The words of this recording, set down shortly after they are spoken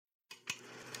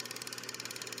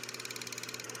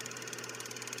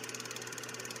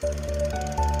Hi,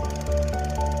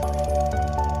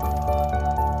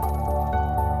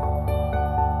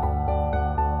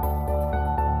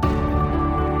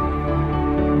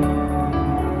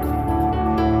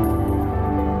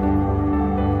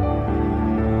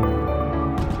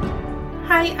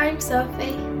 I'm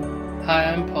Sophie.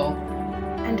 Hi, I'm Paul.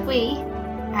 And we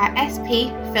are SP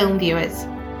Film Viewers.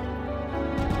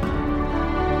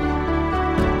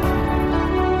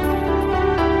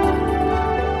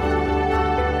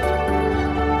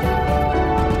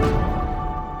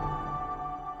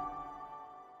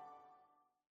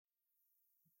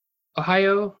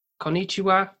 Ohayo,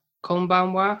 konnichiwa,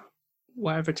 konbanwa,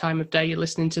 whatever time of day you're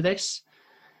listening to this.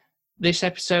 This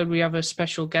episode, we have a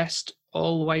special guest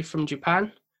all the way from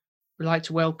Japan. We'd like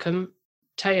to welcome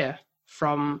Taya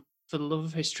from For the Love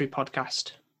of History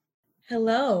podcast.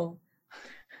 Hello.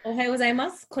 Ohayou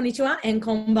gozaimasu, konnichiwa, and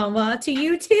konbanwa to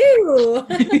you too.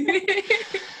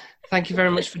 Thank you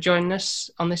very much for joining us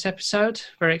on this episode.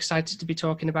 Very excited to be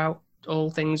talking about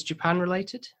all things Japan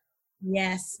related.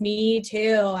 Yes, me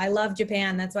too. I love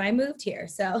Japan. That's why I moved here.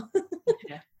 So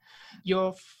Yeah.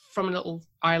 You're from a little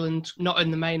island, not in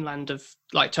the mainland of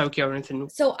like Tokyo or anything.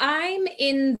 So I'm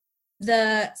in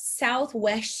the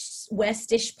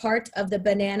southwestish part of the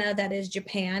banana that is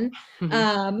Japan.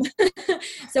 Mhm.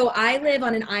 So I live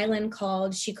on an island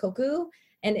called Shikoku,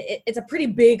 and it's a pretty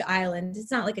big island.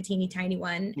 It's not like a teeny tiny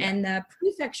one. Yeah. And the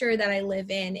prefecture that I live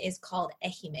in is called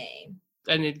Ehime.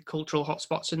 Any cultural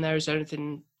hotspots in there? Is there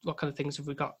anything, what kind of things have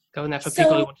we got going there for So-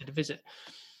 people who wanted to visit?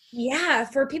 Yeah,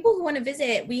 for people who want to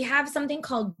visit, we have something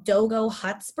called Dogo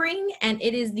Hot Spring, and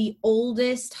it is the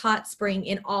oldest hot spring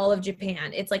in all of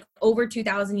Japan. It's like over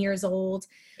 2,000 years old.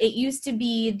 It used to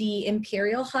be the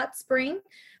Imperial Hot Spring.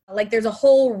 Like there's a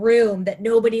whole room that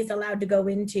nobody's allowed to go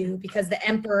into because the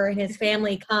emperor and his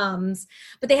family comes,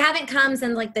 but they haven't come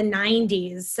since like the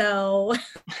 90s. So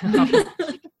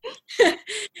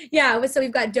yeah, so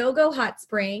we've got Dogo Hot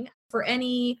Spring. For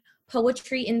any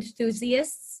poetry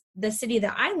enthusiasts, the city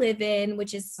that I live in,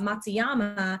 which is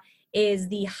Matsuyama, is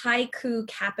the haiku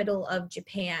capital of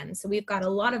Japan. So we've got a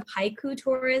lot of haiku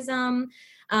tourism,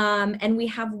 and we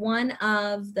have one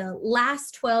of the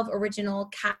last 12 original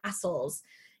castles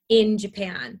in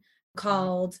Japan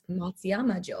called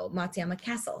Matsuyama-jo, Matsuyama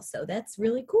Castle. So that's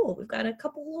really cool. We've got a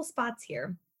couple little spots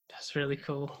here. That's really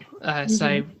cool.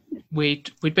 So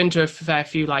we'd been to a fair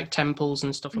few like temples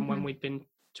and stuff, and when we'd been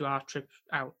to our trip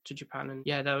out to Japan, and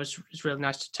yeah, that was really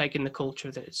nice to take in the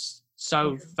culture that it's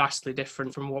so vastly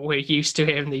different from what we're used to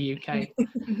here in the UK.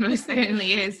 Most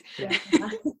certainly is. Yeah.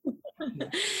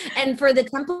 And for the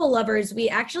temple lovers, we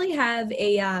actually have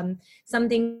a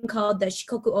something called the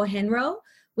Shikoku Ohenro,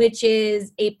 which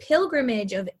is a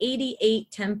pilgrimage of 88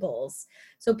 temples.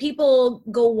 So people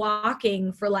go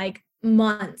walking for like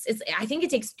months. I think it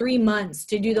takes 3 months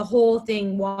to do the whole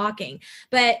thing walking.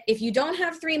 But if you don't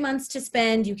have 3 months to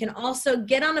spend, you can also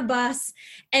get on a bus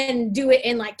and do it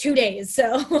in like 2 days.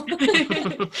 So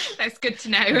That's good to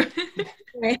know.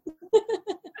 right.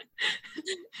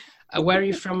 Where are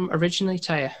you from originally,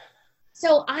 Taya?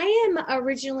 So I am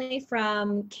originally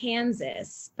from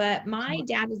Kansas, but my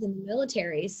dad was in the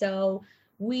military, so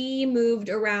we moved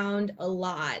around a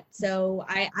lot. So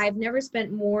I've never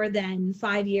spent more than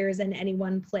 5 years in any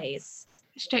one place.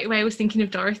 Straight away I was thinking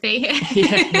of Dorothy.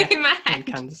 Yeah. In my In head.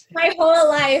 Kansas. My whole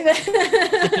life.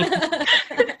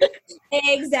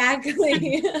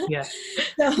 Exactly. Yeah.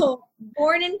 So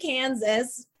born in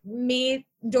Kansas, me,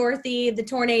 Dorothy, the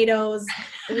tornadoes.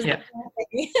 It was Yeah. the whole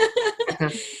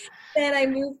thing. Then I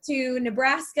moved to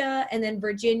Nebraska and then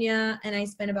Virginia, and I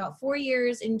spent about 4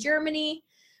 years in Germany,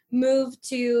 moved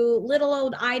to little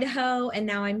old Idaho, and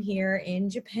now I'm here in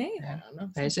Japan. Yeah. I don't know.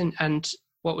 Amazing. And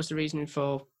what was the reasoning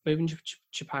for moving to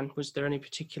Japan? Was there any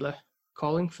particular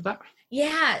calling for that?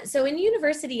 Yeah, so in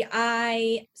university,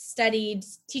 I studied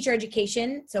teacher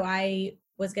education, so I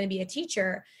was going to be a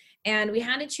teacher, and we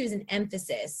had to choose an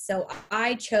emphasis. So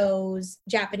I chose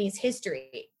Japanese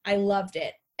history. I loved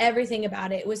it. Everything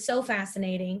about it was so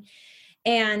fascinating.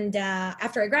 And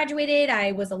after I graduated,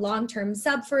 I was a long-term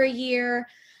sub for a year.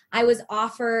 I was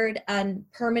offered a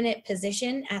permanent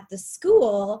position at the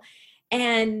school,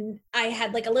 and I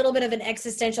had like a little bit of an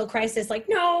existential crisis, like,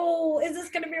 no, is this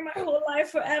going to be my whole life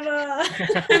forever?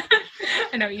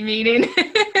 I know what you're meaning.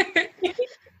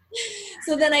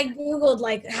 So then I Googled,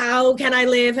 like, how can I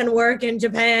live and work in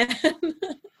Japan?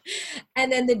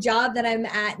 And then the job that I'm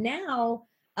at now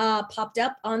popped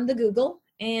up on the Google,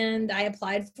 and I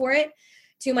applied for it.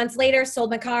 2 months later, sold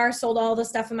my car, sold all the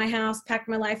stuff in my house, packed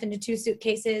my life into 2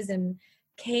 suitcases, and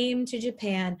came to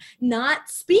Japan, not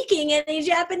speaking any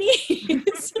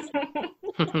Japanese.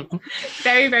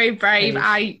 Very, very brave.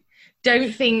 I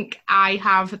don't think I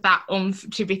have that oomph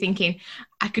to be thinking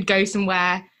I could go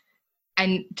somewhere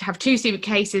and to have 2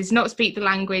 suitcases, not speak the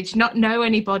language, not know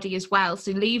anybody as well.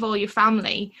 So leave all your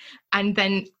family and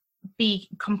then be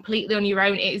completely on your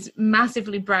own. It is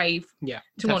massively brave to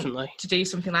definitely want to do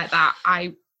something like that.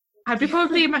 I'd be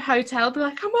probably in my hotel, be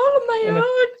like, I'm all on my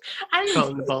own. And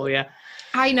calling the ball. Yeah,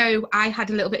 I know I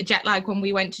had a little bit of jet lag when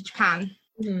we went to Japan.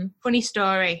 Mm-hmm. Funny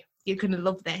story. You're going to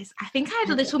love this. I think I had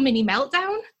a little mini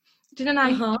meltdown, didn't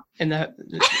I? Uh-huh.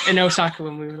 in Osaka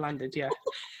when we landed. Yeah.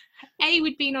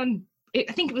 We'd been on,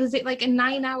 I think it was like a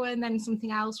 9-hour and then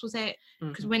something else, was it?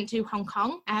 Because we went to Hong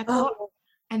Kong airport. Oh.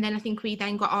 And then I think we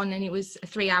then got on and it was a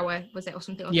 3-hour, was it, or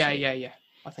something? Or Yeah. two?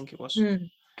 I think it was.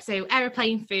 So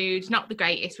aeroplane food, not the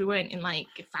greatest. We weren't in like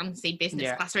fancy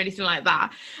business class or anything like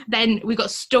that. Then we got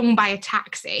stung by a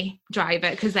taxi driver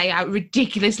because they are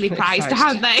ridiculously priced,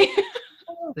 aren't they?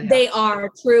 They are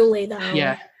truly though.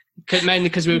 Yeah. Mainly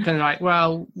because we were kind of like,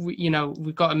 well,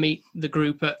 we've got to meet the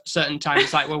group at certain times.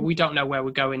 It's like, well, we don't know where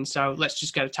we're going, so let's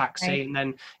just get a taxi. Right. And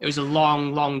then it was a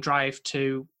long, long drive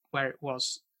to where it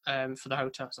was for the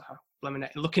hotel. So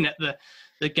looking at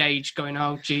the gauge, going,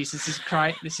 oh, Jesus,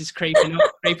 this is creeping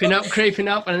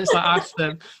up. And it's like half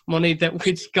the money that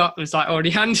we'd got was like already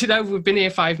handed over. We've been here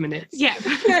 5 minutes. Yeah.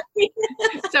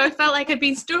 So I felt like I'd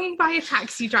been stung by a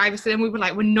taxi driver. So then we were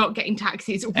like, we're not getting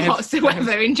taxis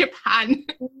whatsoever in Japan.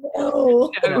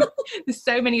 No. There's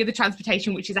so many other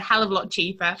transportation, which is a hell of a lot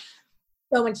cheaper.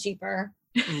 So much cheaper.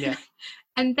 Yeah.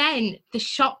 And then the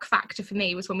shock factor for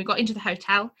me was when we got into the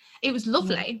hotel. It was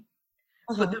lovely,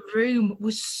 but the room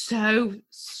was so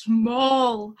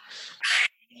small.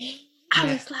 I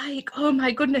was like, oh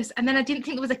my goodness. And then I didn't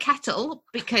think there was a kettle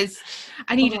because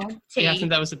I needed a cup of tea. Yeah, I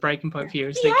think that was the breaking point for you. I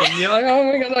was thinking, you're like,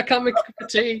 oh my God, I can't make a cup of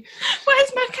tea.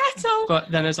 Where's my kettle? But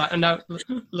then I was like, oh no,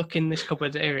 look in this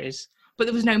cupboard, here it is. But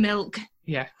there was no milk.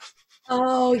 Yeah.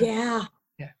 Oh, yeah.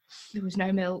 Yeah. There was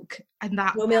no milk. And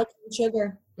that. No milk and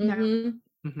sugar. No.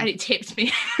 Mm-hmm. And it tipped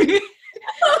me.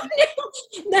 Oh,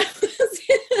 no. That was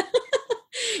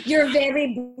your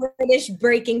very British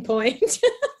breaking point.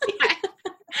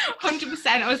 100%.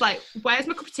 I was like, where's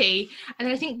my cup of tea? And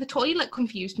then I think the toilet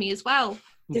confused me as well.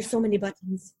 There's so many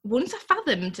buttons. Once I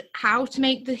fathomed how to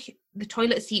make the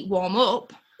toilet seat warm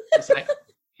up. It's like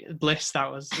bliss, that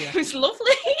was. Yeah. It was lovely.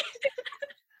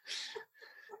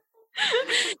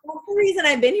 That's the reason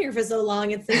I've been here for so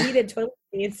long. It's the heated toilet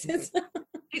seats.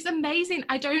 It's amazing.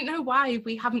 I don't know why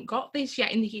we haven't got this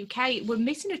yet in the UK. We're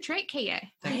missing a trick here.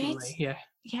 Definitely, right? yeah.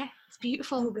 Yeah, it's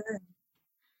beautiful. Oh, good.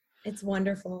 It's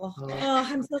wonderful. Oh,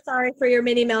 I'm so sorry for your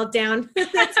mini meltdown.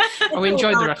 We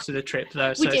enjoyed the rest of the trip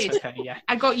though, so it's okay, yeah.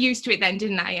 I got used to it then,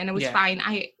 didn't I? And I was fine.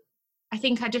 I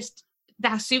think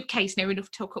that suitcase near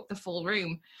enough took up the full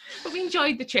room. But we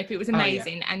enjoyed the trip. It was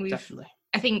amazing. And definitely.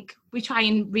 I think we try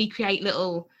and recreate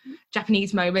little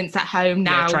Japanese moments at home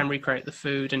now. Yeah, try and recreate the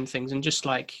food and things, and just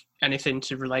like anything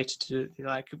to relate to,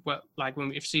 like when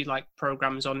we see like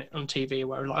programs on TV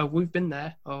where we're like, oh, we've been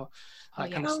there, or that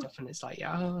kind of stuff, and it's like,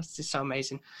 it's just so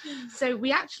amazing. So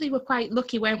we actually were quite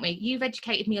lucky, weren't we? You've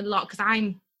educated me a lot because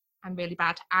I'm really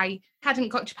bad. I hadn't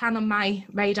got Japan on my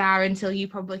radar until you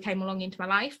probably came along into my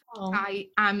life. I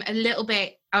am a little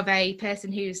bit of a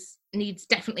person who's needs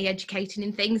definitely educating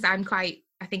in things. I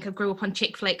think I grew up on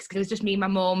chick flicks because it was just me, my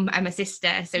mum and my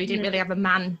sister, so we didn't really have a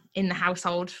man in the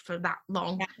household for that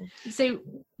long. So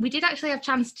we did actually have a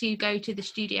chance to go to the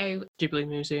Studio Ghibli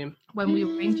Museum when we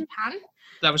were in Japan.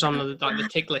 That was on the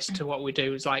tick list to what we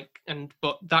do,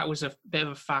 but that was a bit of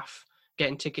a faff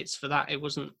getting tickets for that. It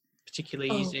wasn't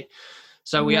particularly easy.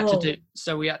 So we had to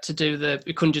do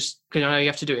we couldn't just, because I know you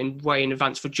have to do it way in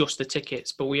advance for just the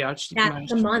tickets, but we actually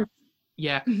that's a month.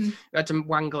 Yeah, we had to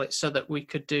wangle it so that we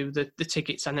could do the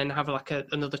tickets and then have like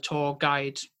another tour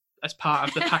guide as part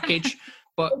of the package.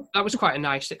 But that was quite a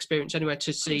nice experience anyway,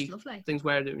 to see things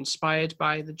where they're inspired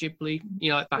by the Ghibli.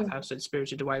 Like Bathhouse and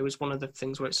Spirited Away was one of the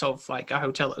things where it's sort of like a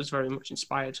hotel that was very much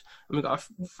inspired. And we got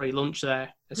a free lunch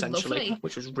there, essentially,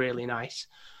 which was really nice.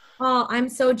 Oh, I'm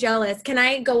so jealous. Can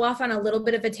I go off on a little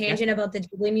bit of a tangent about the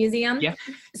Ghibli Museum? Yeah.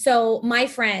 So my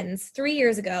friends, 3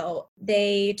 years ago,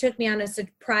 they took me on a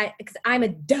surprise, because I'm a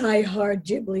diehard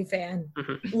Ghibli fan.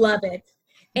 Mm-hmm. Love it.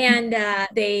 And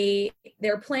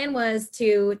their plan was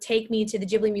to take me to the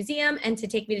Ghibli Museum and to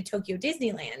take me to Tokyo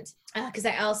Disneyland, because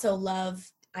I also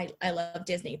love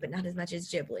Disney, but not as much as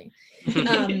Ghibli.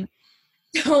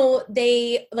 So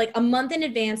they, like a month in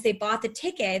advance, they bought the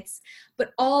tickets,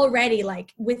 but already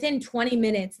like within 20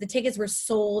 minutes, the tickets were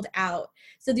sold out.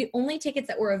 So the only tickets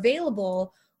that were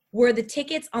available were the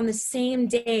tickets on the same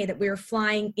day that we were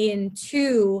flying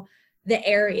into the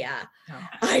area. Oh.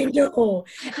 I know.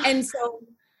 And so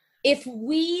if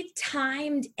we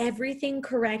timed everything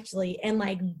correctly and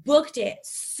like booked it,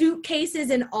 suitcases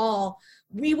and all,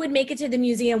 we would make it to the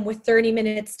museum with 30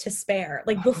 minutes to spare,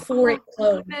 like before it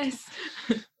closed.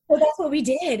 So that's what we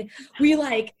did. We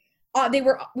like,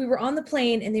 we were on the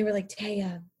plane and they were like,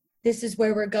 Taya, this is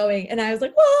where we're going. And I was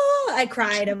like, whoa, I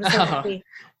cried. I was so happy.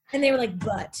 And they were like,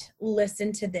 but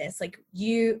listen to this. Like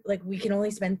we can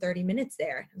only spend 30 minutes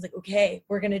there. I was like, okay,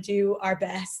 we're going to do our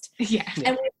best. Yeah.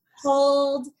 And we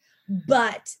pulled,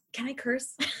 but can I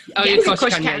curse? Oh, Yes, of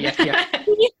course you can. Yeah.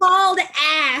 We hauled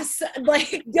ass,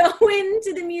 like going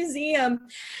to the museum.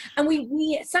 And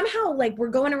we somehow like we're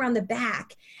going around the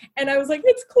back. And I was like,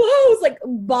 it's closed, like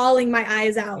bawling my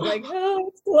eyes out, like, oh,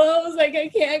 it's closed, like I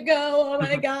can't go. Oh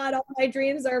my God, all my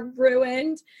dreams are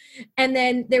ruined. And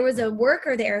then there was a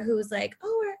worker there who was like,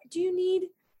 oh, do you need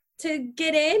to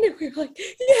get in? And we were like,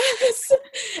 yes.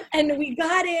 And we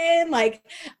got in, like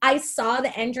I saw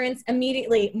the entrance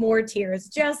immediately, more tears,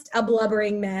 just a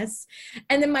blubbering mess.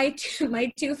 And then my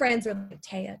two friends were like,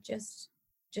 Taya, just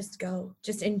go,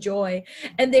 just enjoy.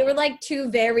 And they were like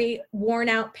two very worn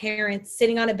out parents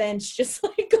sitting on a bench, just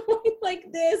like going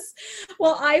like this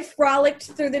while I frolicked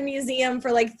through the museum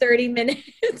for like 30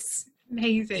 minutes.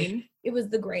 Amazing. It was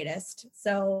the greatest.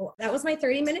 So that was my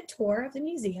 30-minute tour of the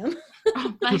museum.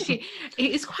 Oh, bless you.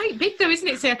 It is quite big though, isn't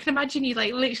it? So I can imagine you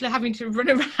like literally having to run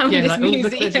around this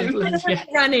museum.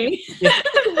 Running.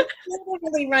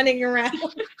 Literally running around.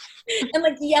 And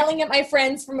like yelling at my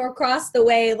friends from across the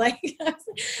way, like, I'm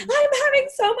having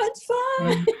so much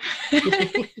fun.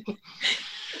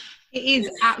 It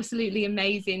is absolutely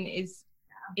amazing.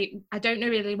 I don't know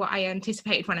really what I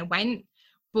anticipated when I went,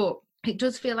 but it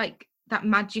does feel like that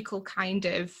magical kind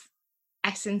of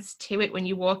essence to it when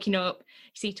you're walking up,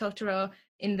 you see Totoro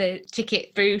in the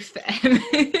ticket booth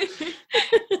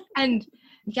and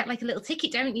you get like a little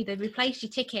ticket, don't you? They replace your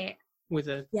ticket with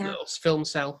a little film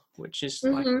cell, which is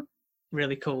like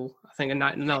really cool. I think a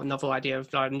novel idea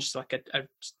of just like a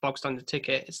bog standard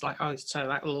ticket. It's like, oh, so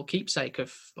that little keepsake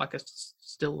of like a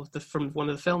still from one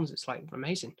of the films. It's like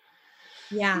amazing.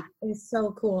 Yeah, it was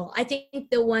so cool. I think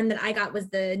the one that I got was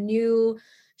the new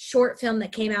short film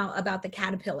that came out about the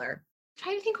caterpillar. I'm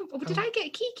trying to think, did I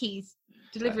get Kiki's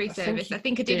delivery service? I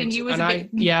think I did, and you was and I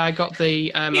got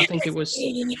the I think it was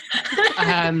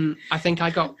I think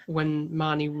I got when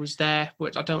Marnie was there,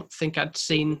 which I don't think I'd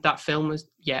seen that film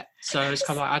yet, so I was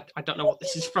kind of like, I don't know what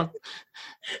this is from.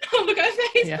 Oh my God,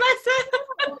 bless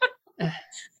her.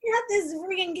 You got this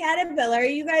freaking caterpillar.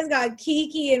 You guys got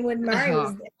Kiki, and when Mari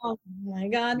was there, oh my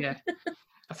God. Yeah.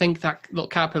 I think that little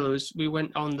caterpillar we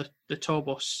went on the tour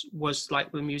bus was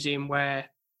like the museum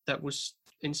that was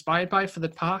inspired by for the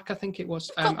park. I think it was.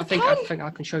 I think I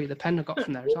can show you the pen I got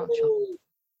from there as well.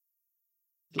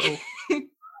 Little...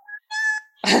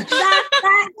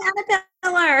 that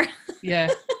caterpillar. Yeah.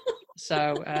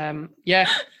 So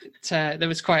there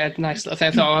was quite a nice little thing.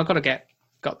 I thought, I've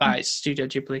got that. It's Studio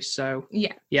Ghibli. So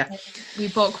yeah, we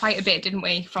bought quite a bit, didn't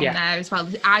we, from there as well.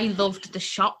 I loved the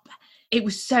shop. It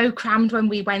was so crammed when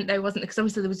we went though, wasn't it? Because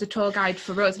obviously there was a tour guide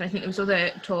for us, and I think there was other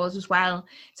tours as well.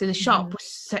 So the shop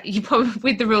was you probably,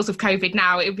 with the rules of COVID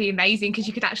now, it would be amazing because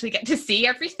you could actually get to see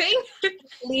everything.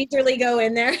 Leisurely go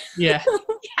in there. Yeah.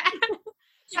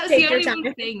 That's the only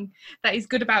one thing that is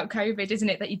good about COVID, isn't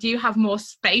it? That you do have more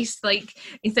space, like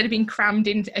instead of being crammed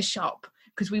into a shop,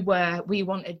 because we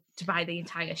wanted to buy the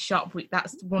entire shop.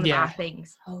 That's one of our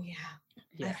things. Oh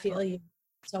yeah. I feel you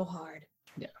so hard.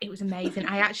 Yeah, it was amazing.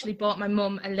 I actually bought my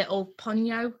mum a little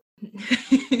Ponyo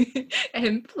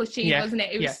plushie, wasn't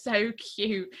it? It was so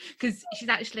cute because she's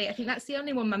actually, I think that's the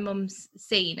only one my mum's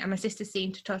seen, and my sister's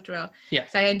seen Totoro. Yeah.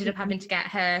 So I ended up having to get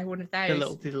her one of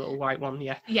those. The little white one,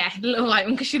 yeah. Yeah, the little white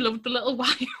one because she loved the little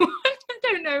white one. I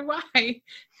don't know why.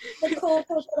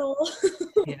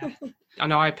 Yeah. I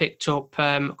know I picked up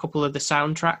a couple of the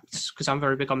soundtracks because I'm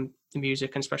very big on the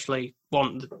music, and especially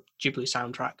the Ghibli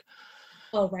soundtrack.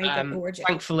 Oh, right, they're gorgeous.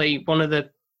 Thankfully,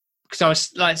 because I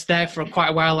was like there for quite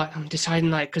a while, like I'm deciding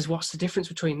because what's the difference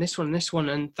between this one and this one?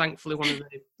 And thankfully, one of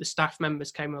the staff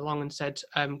members came along and said,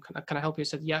 "Can I help you?" I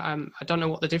said, "Yeah, I don't know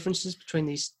what the difference is between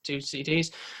these two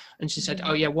CDs." And she said,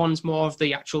 "Oh yeah, one's more of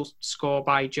the actual score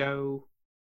by Joe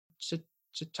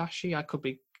Tadashi. I could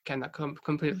be getting that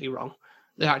completely wrong.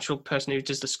 The actual person who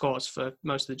does the scores for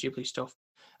most of the Ghibli stuff."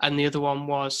 And the other one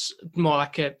was more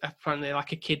like apparently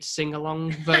like a kid's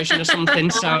sing-along version or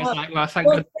something. So I was like, well,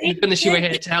 thank goodness you were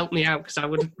here to help me out, because I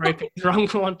would have probably picked the wrong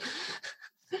one.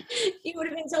 You would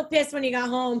have been so pissed when you got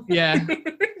home. Yeah.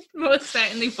 Most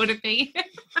certainly would have been.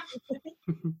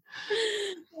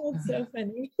 That's so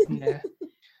funny.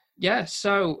 Yeah.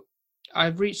 So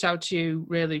I've reached out to you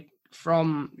really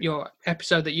from your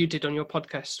episode that you did on your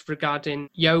podcast regarding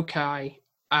yokai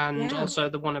and also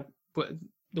the one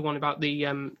about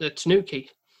the tanuki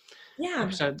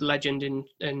episode, the legend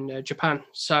in Japan.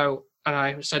 So, and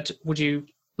I said, would you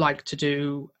like to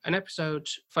do an episode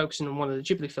focusing on one of the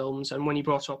Ghibli films? And when you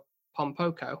brought up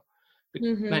Pompoko,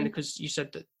 mainly because you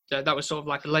said that was sort of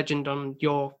like a legend on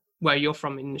where you're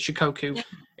from in Shikoku,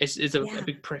 is a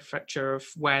big prefecture of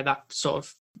where that sort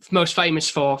of most famous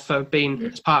for being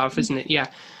as part of, isn't it? Yeah.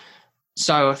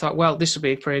 So I thought, well, this would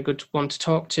be a pretty good one to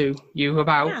talk to you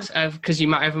about, because you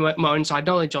might have more inside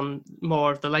knowledge on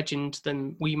more of the legend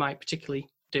than we might particularly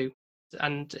do.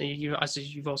 And you, as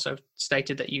you've also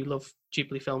stated, that you love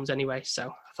Ghibli films anyway, so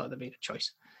I thought that'd be the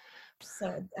choice.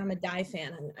 So I'm a die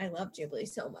fan, and I love Ghibli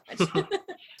so much.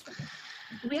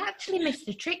 We actually missed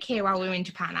a trick here while we were in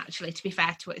Japan, actually, to be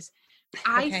fair to us.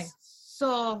 I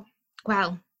saw,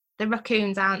 well, the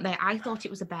raccoons, aren't they? I thought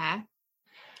it was a bear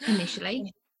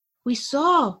initially. We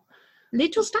saw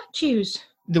little statues.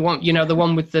 The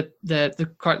one with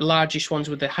the quite largest ones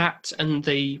with the hat and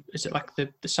is it like the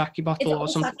sake bottle or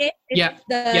something?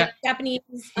 The Japanese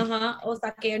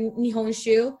osake and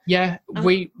nihonshu. Yeah,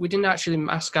 we didn't actually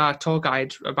ask our tour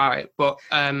guide about it, but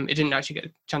it didn't actually get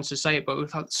a chance to say it, but we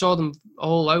saw them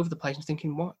all over the place and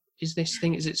thinking, what is this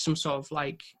thing? Is it some sort of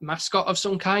like mascot of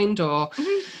some kind, or?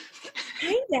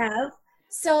 Kind of.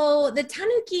 So the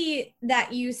tanuki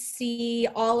that you see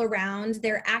all around,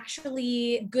 they're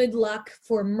actually good luck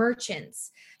for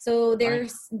merchants. So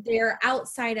they're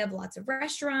outside of lots of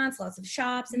restaurants, lots of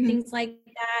shops and things like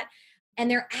that. And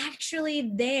they're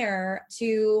actually there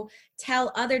to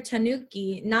tell other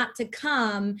tanuki not to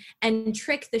come and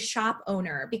trick the shop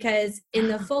owner, because in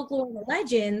the folklore and the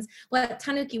legends, what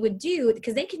tanuki would do,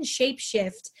 because they can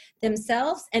shapeshift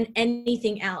themselves and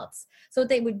anything else. So what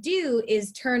they would do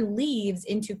is turn leaves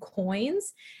into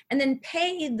coins and then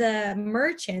pay the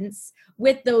merchants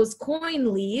with those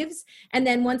coin leaves. And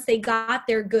then once they got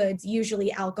their goods, usually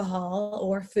alcohol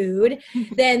or food,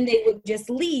 then they would just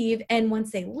leave. And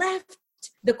once they left,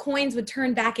 the coins would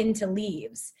turn back into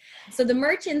leaves. So the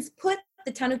merchants put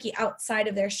the tanuki outside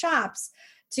of their shops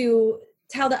to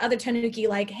tell the other tanuki,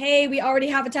 like, hey, we already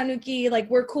have a tanuki. Like,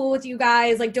 we're cool with you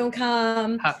guys. Like, don't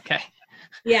come. Okay.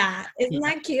 Yeah, isn't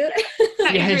that cute?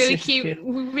 That is really cute.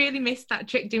 We really missed that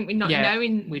trick, didn't we? Not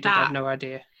knowing we did have no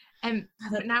idea.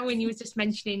 But now when you were just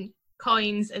mentioning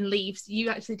coins and leaves, you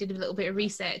actually did a little bit of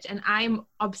research, and I'm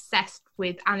obsessed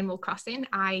with Animal Crossing.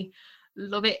 I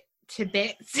love it to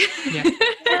bits. Yeah,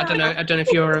 I don't know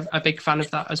if you're a big fan of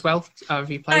that as well.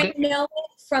 Have you played it? I know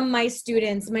it from my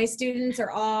students. My students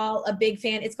are all a big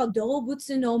fan. It's called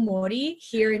Doubutsu no Mori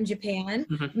here in Japan,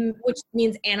 which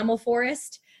means animal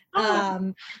forest.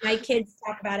 My kids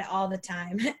talk about it all the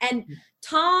time. And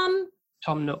Tom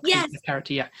Nook, the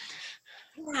character, yeah,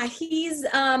 he's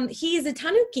a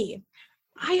tanuki.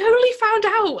 I only found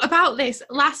out about this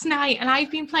last night, and I've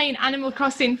been playing Animal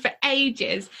Crossing for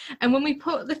ages. And when we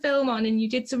put the film on and you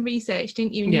did some research,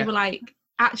 didn't you? And you were like,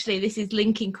 actually, this is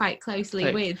linking quite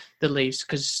closely with the leaves,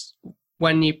 because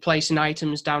when you're placing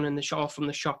items down in the shop, from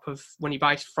the shop of when you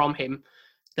buy from him,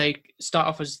 they start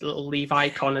off as a little leaf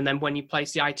icon, and then when you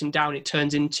place the item down, it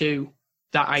turns into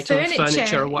that item of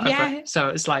furniture or whatever. Yeah. So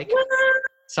it's like,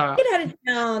 so get out of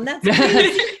town. That's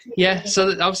yeah. So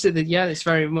obviously, it's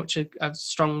very much a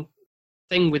strong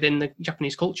thing within the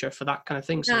Japanese culture for that kind of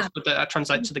thing. So but that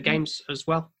translates to the games as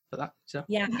well for that. So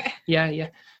yeah.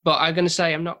 But I'm going to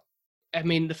say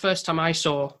the first time I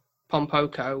saw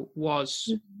Pompoko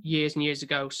was years and years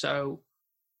ago. So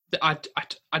I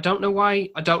don't know why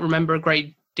I don't remember a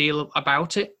great deal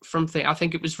about it from I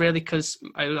think it was really because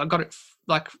I got it,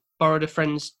 like, borrowed a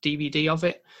friend's DVD of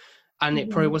it, and it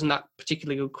probably wasn't that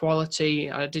particularly good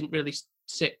quality. I didn't really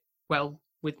sit well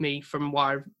with me from what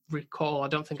I recall. I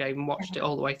don't think I even watched it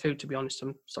all the way through, to be honest,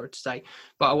 I'm sorry to say,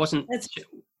 but I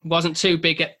wasn't too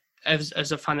big as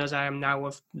a fan as I am now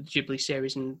of the Ghibli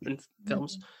series and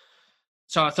films.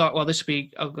 So I thought, well, this would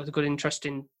be a good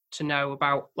interesting to know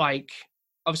about, like,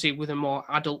 obviously with a more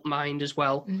adult mind as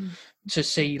well, to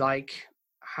see like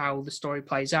how the story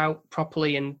plays out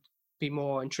properly and be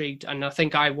more intrigued. And I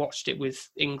think I watched it with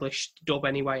English dub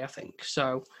anyway, I think.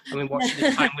 So watched it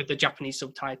at the time with the Japanese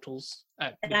subtitles.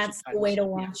 That's the way to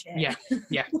watch it.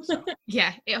 Yeah. So.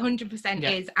 Yeah, it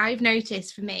 100% is. I've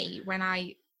noticed for me, when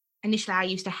I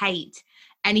used to hate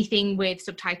anything with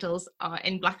subtitles or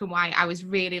in black and white. I was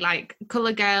really like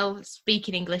colour girl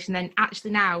speaking English, and then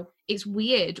actually now it's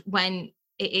weird when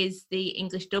it is the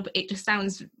English dub. It just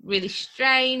sounds really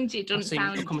strange. It doesn't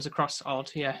sound. It comes across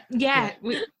odd.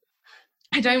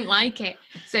 I don't like it.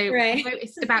 So I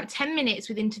noticed about 10 minutes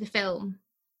into the film,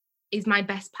 is my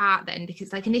best part then,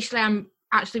 because like initially I'm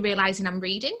actually realizing I'm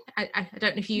reading. I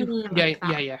don't know if you like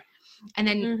that. Yeah. And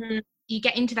then you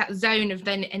get into that zone of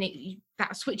then, and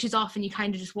that switches off, and you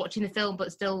kind of just watching the film,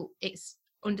 but still it's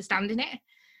understanding it.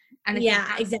 And I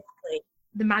think exactly,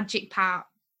 the magic part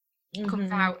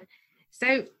comes out.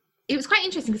 So it was quite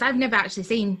interesting because I've never actually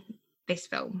seen this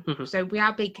film. So we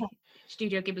are big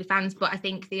Studio Ghibli fans, but I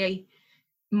think the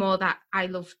more that I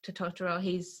love Totoro,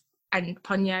 and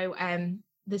Ponyo,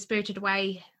 The Spirited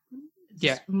Away,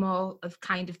 more of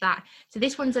kind of that. So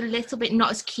this one's a little bit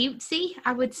not as cutesy,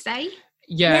 I would say.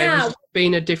 Yeah, it was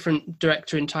being a different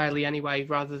director entirely anyway,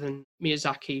 rather than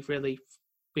Miyazaki really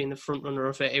being the front runner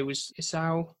of it. It was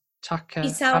Isao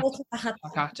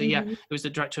Takahata. It was the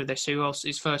director of this, who also,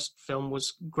 his first film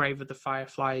was Grave of the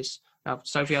Fireflies. Now,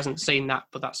 Sophie hasn't seen that,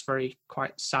 but that's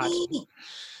quite sad.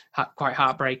 Quite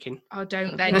heartbreaking. Oh,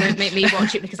 don't make me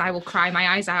watch it, because I will cry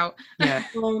my eyes out. Yeah,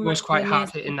 it was quite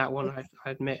hard hitting that one, I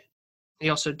admit. He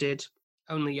also did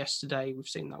Only Yesterday. We've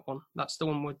seen that one. That's the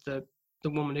one with the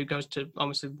woman who goes to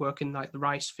obviously work in like the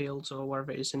rice fields or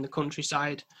wherever it is in the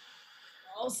countryside.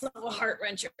 Also a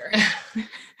heart-wrencher.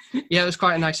 Yeah, it was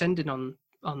quite a nice ending on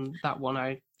that one.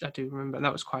 I do remember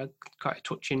that was quite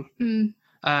touching.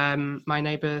 My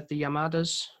Neighbour the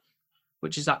Yamadas,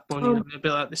 which is that one, a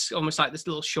bit like this, almost like this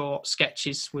little short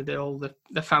sketches with all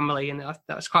the family, and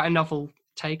that was quite a novel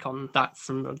take on that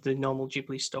from the normal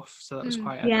Ghibli stuff. So that was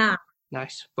quite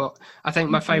nice. But I think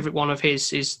my favourite one of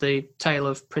his is the Tale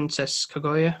of Princess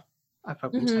Kaguya. I've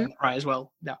probably saying that right as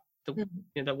well.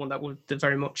 The one that was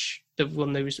very much the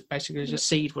one that was basically a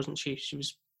seed, wasn't she? She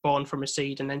was born from a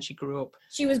seed, and then she grew up.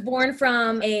 She was born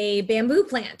from a bamboo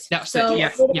plant. That's so it.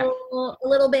 Yeah, a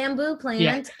little bamboo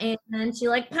plant, and she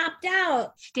like popped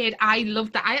out. She did. I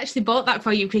loved that. I actually bought that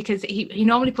for you because he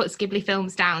normally puts Ghibli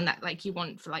films down that like you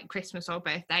want for like Christmas or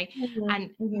birthday. And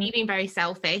me being very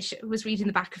selfish, was reading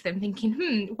the back of them,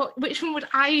 thinking, which one would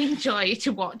I enjoy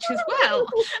to watch as well?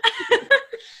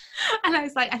 And I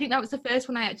was like, I think that was the first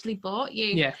one I actually bought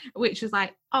you, which was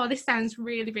like, oh, this sounds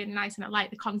really, really nice, and I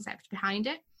like the concept behind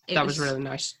it. That was really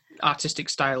nice artistic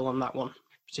style on that one,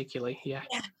 particularly. Yeah,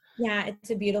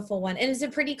 it's a beautiful one, and it's a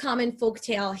pretty common folk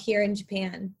tale here in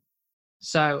Japan.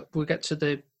 So we'll get to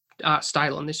the art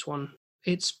style on this one.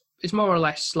 It's more or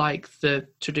less like the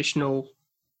traditional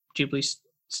Ghibli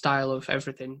style of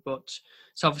everything, but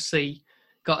it's obviously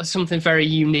got something very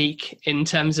unique in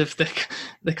terms of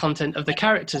the content of the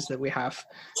characters that we have,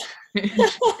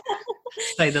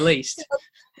 say the least.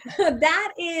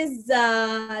 That is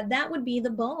that would be the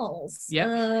balls.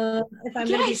 Yeah. If I'm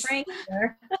going to be frank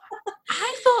here.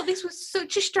 I thought this was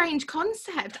such a strange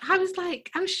concept. I was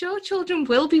like, I'm sure children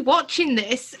will be watching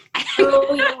this.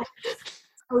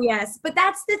 Oh yes, but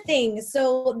that's the thing.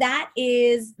 So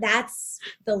that's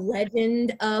the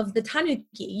legend of the tanuki.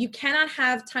 You cannot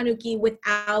have tanuki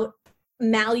without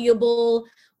malleable,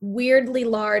 weirdly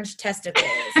large testicles.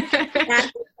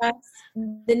 That's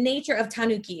the nature of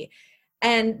tanuki,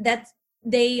 and that's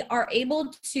they are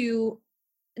able to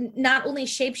not only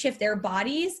shapeshift their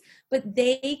bodies, but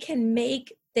they can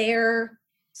make their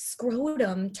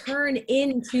scrotum turn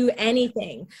into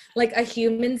anything, like a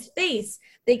human's face.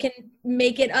 They can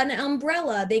make it an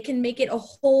umbrella. They can make it a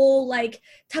whole like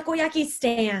takoyaki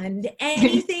stand.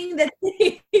 Anything that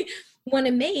they want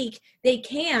to make, they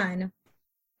can.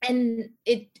 And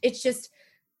it's just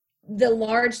the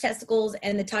large testicles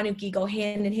and the tanuki go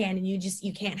hand in hand, and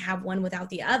you can't have one without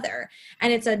the other.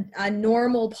 And it's a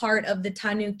normal part of the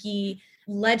tanuki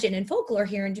legend and folklore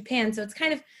here in Japan. So it's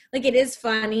kind of like, it is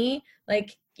funny,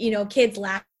 like, you know, kids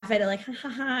laugh at it like, ha ha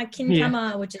ha,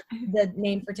 kintama, which is the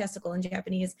name for testicle in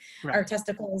Japanese, or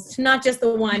testicles, not just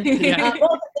the one.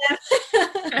 Both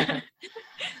of them.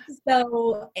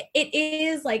 So it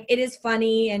is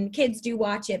funny, and kids do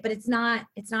watch it, but it's not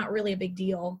really a big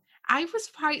deal. I was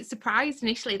quite surprised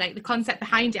initially, like the concept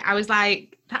behind it. I was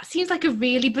like, that seems like a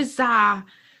really bizarre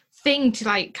thing to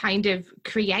like kind of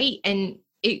create. And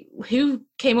who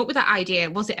came up with that idea?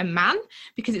 Was it a man?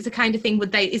 Because it's a kind of thing,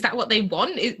 is that what they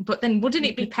want? But then wouldn't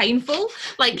it be painful?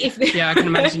 Like if I can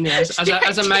imagine. Yeah,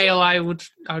 as a male, I would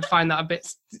find that a bit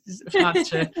hard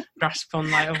to grasp on,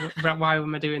 like, why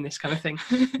am I doing this kind of thing?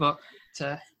 But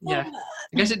I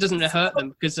guess it doesn't hurt them,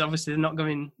 because obviously they're not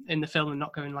going in the film and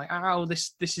not going like, oh,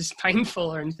 this is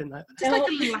painful or anything like that. It's like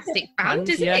an elastic band,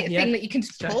 isn't it? A thing that you can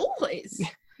just pull.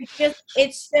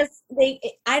 It's just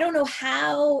I don't know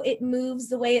how it moves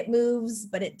the way it moves,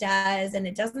 but it does, and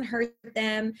it doesn't hurt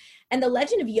them. And the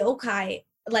legend of yokai,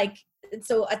 like,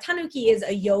 so a tanuki is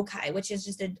a yokai, which is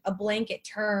just a blanket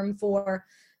term for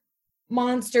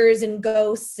monsters and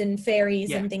ghosts and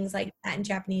fairies and things like that in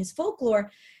Japanese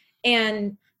folklore.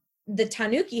 And the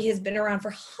tanuki has been around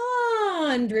for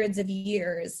hundreds of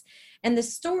years. And the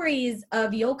stories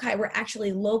of yokai were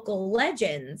actually local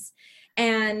legends.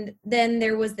 And then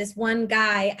there was this one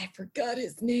guy, I forgot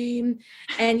his name,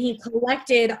 and he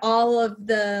collected all of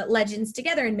the legends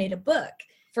together and made a book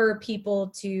for people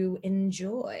to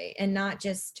enjoy and not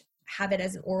just have it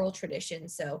as an oral tradition.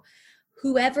 So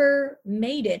whoever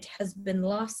made it has been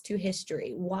lost to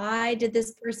history. Why did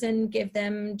this person give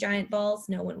them giant balls?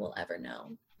 No one will ever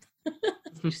know.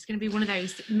 It's just going to be one of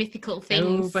those mythical things.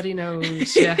 Nobody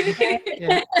knows. Yeah.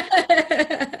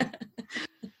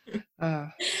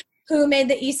 Who made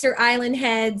the Easter Island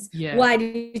heads? Yeah. Why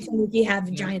do tanuki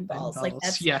have giant balls? Like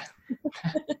that's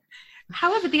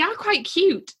However, they are quite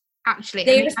cute, actually.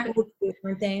 They are so cute,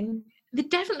 aren't they? They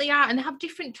definitely are, and they have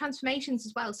different transformations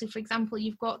as well. So, for example,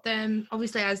 you've got them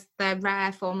obviously as their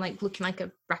rare form, like looking like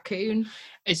a raccoon.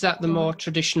 Is that the more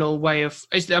traditional way of?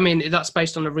 That's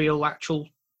based on a real actual.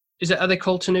 Are they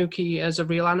called tanuki as a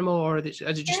real animal, or is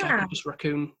it just like just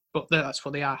raccoon? But that's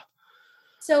what they are.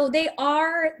 So they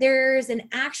are. There's an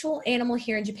actual animal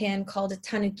here in Japan called a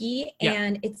tanuki,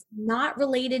 and it's not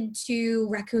related to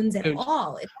raccoons at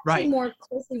all. It's actually more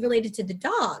closely related to the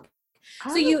dog.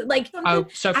 So you like? Oh,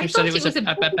 Sophie said it was a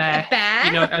bear.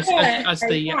 You know, as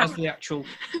the actual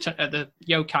the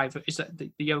yokai. Is that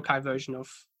the yokai version of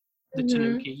the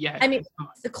tanuki? Yeah. I mean,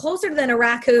 it's closer than a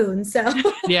raccoon. So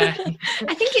yeah.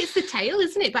 I think it's the tail,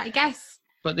 isn't it? But I guess.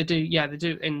 But they do. Yeah, they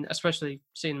do. And especially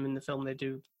seeing them in the film, they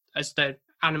do as their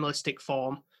animalistic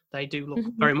form. They do look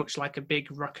very much like a big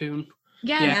raccoon.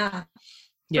 Yeah.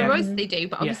 For us, they do,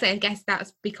 but obviously, I guess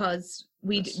that's because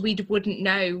we wouldn't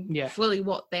know fully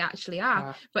what they actually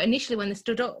are. But initially, when they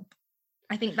stood up,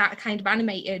 I think that kind of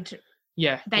animated.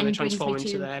 Yeah, then they transform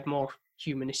into their more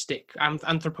humanistic,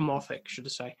 anthropomorphic, should I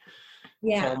say,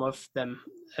 form of them.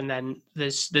 And then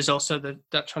there's also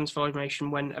that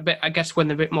transformation when when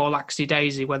they're a bit more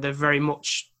laxy-daisy, where they're very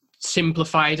much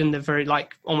simplified and they're very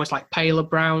like almost like paler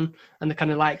brown, and they're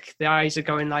kind of like the eyes are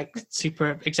going like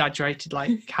super exaggerated,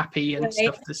 like happy and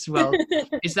stuff as well.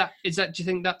 Is that do you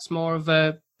think that's more of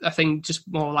a thing, just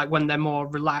more like when they're more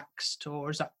relaxed,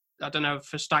 or is that, I don't know,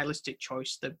 for stylistic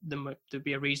choice that there'd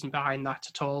be a reason behind that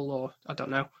at all, or I don't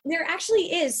know? There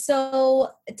actually is. So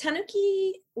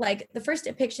tanuki, like the first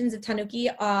depictions of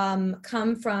tanuki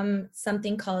come from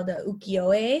something called a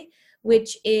ukiyo-e,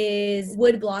 which is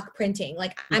wood block printing.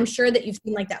 Like I'm sure that you've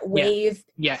seen like that wave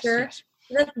picture. Yes.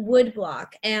 That's wood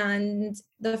block. And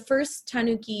the first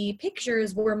tanuki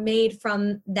pictures were made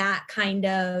from that kind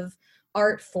of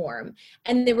art form.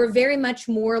 And they were very much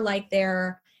more like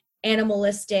their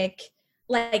animalistic,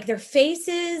 like their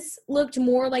faces looked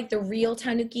more like the real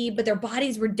tanuki, but their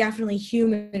bodies were definitely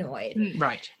humanoid.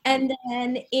 Right. And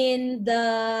then in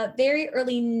the very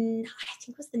early, I think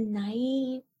it was the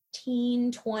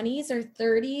 1920s or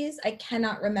 30s, I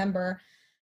cannot remember,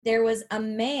 there was a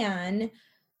man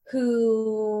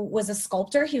who was a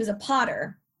sculptor. He was a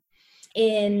potter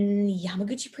in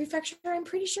Yamaguchi Prefecture, I'm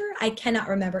pretty sure. I cannot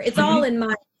remember. It's all in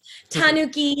my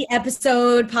tanuki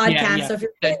episode podcast. So if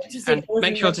you're interested,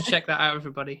 make sure to check that out,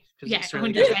 everybody. It's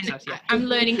really good. I'm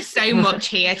learning so much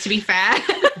here, to be fair.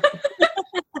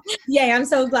 Yeah, I'm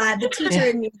so glad. The teacher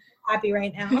in me is happy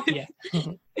right now.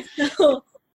 So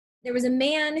there was a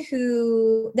man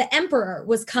who, the emperor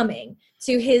was coming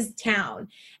to his town,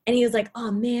 and he was like,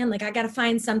 oh man, like I got to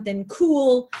find something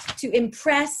cool to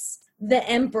impress the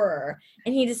emperor.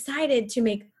 And he decided to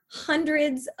make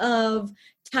hundreds of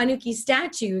tanuki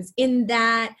statues in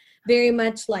that very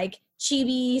much like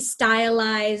chibi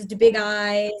stylized, big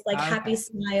eyes, like happy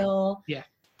smile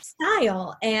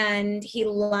style. And he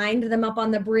lined them up on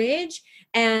the bridge,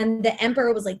 and the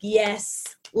emperor was like,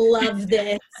 yes, love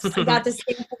this. Got the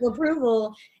stamp of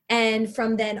approval. And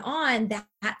from then on,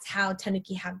 that's how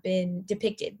tanuki have been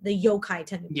depicted, the yokai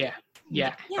tanuki.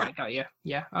 I got you.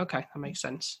 Yeah, okay, that makes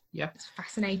sense. Yeah, it's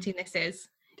fascinating. This is.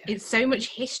 It's so much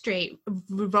history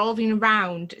revolving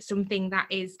around something that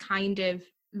is kind of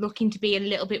looking to be a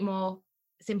little bit more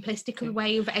simplistic of a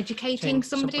way of educating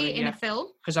somebody in a film.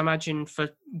 Because I imagine for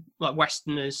like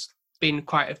Westerners, been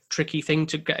quite a tricky thing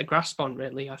to get a grasp on,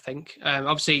 really. I think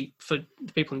obviously for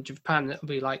the people in Japan, it'll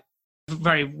be like a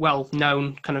very well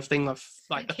known kind of thing of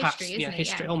like the past,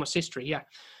 history, almost history,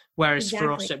 Whereas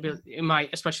for us, it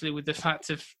might, especially with the fact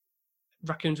of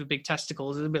raccoons with big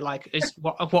testicles, it's a bit like,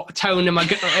 what tone am I?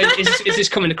 Is this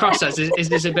coming across as? Is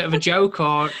this a bit of a joke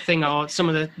or thing, or some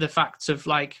of the facts of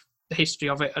like the history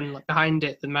of it and like behind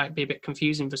it that might be a bit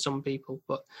confusing for some people?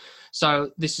 But so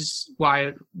this is why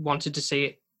I wanted to see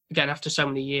it again after so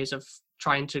many years of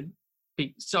trying to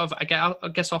be sort of, I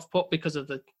guess, off put because of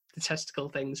the the testicle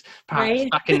things, perhaps,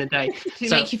 Right. back in the day. To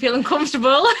So- make you feel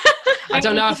uncomfortable. I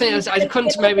don't know. I think I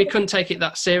couldn't take it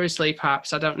that seriously.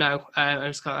 Perhaps I don't know. I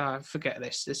was like, forget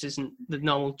this. This isn't the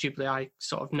normal Jubilee I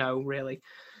sort of know really.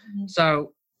 Mhm.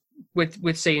 So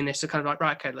with seeing this, I kind of like,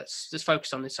 right, okay, let's just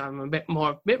focus on this. I'm a bit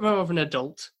more of an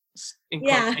adult in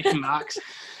quotation marks,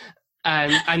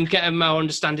 and get a more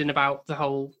understanding about the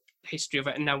whole history of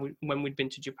it. And now when we'd been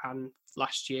to Japan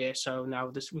last year, so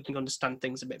now we can understand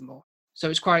things a bit more. So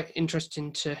it's quite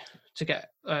interesting to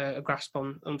get a grasp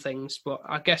on things. But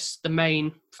I guess the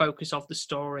main focus of the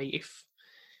story,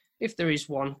 if there is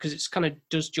one, because it's kind of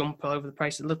does jump all over the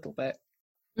place a little bit,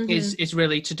 is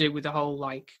really to do with the whole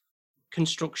like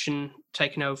construction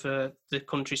taking over the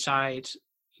countryside,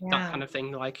 that kind of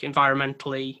thing, like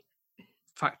environmentally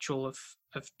factual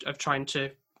of trying to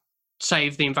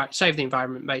save the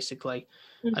environment basically.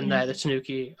 And the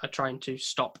Tanuki are trying to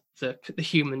stop the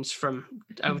humans from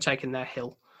overtaking their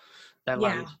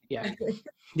land. Yeah.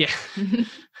 I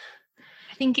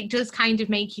think it does kind of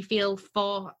make you feel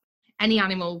for any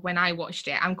animal. When I watched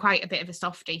it, I'm quite a bit of a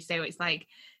softie, so it's like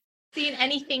seeing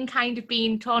anything kind of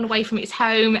being torn away from its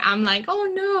home, I'm like, oh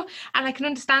no. And I can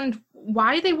understand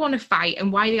why they want to fight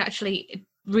and why they actually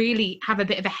really have a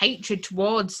bit of a hatred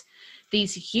towards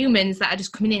these humans that are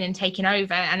just coming in and taking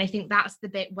over. And I think that's the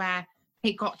bit where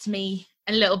it got to me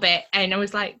a little bit, and I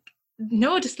was like,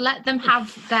 no, just let them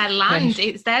have their land.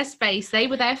 It's their space. They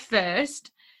were there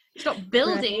first. Stop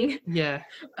building. Yeah.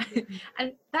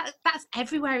 And that's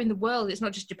everywhere in the world. It's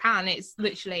not just Japan. It's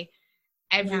literally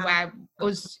everywhere.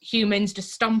 Us humans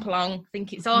just stomp along,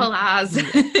 think it's all ours,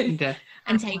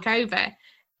 and take over.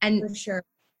 And For sure.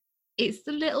 it's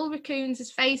the little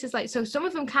raccoons' faces. Like, so some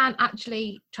of them can't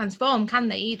actually transform, can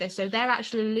they, either? So they're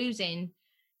actually losing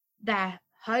their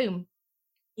home.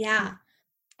 Yeah.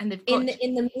 And they've got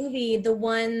In the movie, the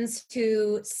ones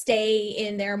who stay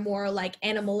in their more like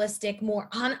animalistic, more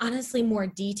honestly more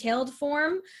detailed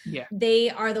form,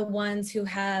 they are the ones who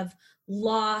have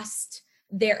lost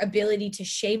their ability to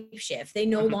shapeshift. They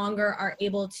no longer are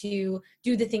able to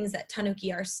do the things that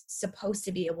Tanuki are supposed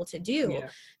to be able to do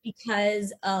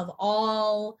because of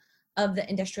all of the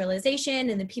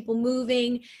industrialization and the people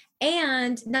moving.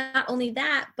 And not only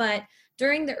that, but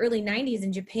during the early 90s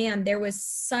in Japan, there was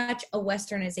such a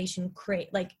westernization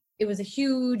like it was a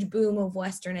huge boom of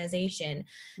westernization.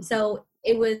 So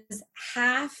it was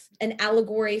half an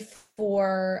allegory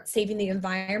for saving the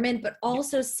environment, but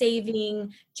also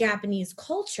saving Japanese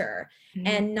culture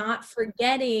and not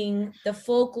forgetting the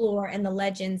folklore and the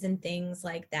legends and things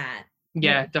like that.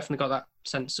 Yeah, definitely got that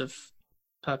sense of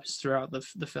purpose throughout the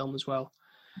film as well.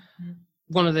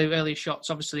 One of the early shots,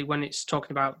 obviously, when it's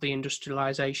talking about the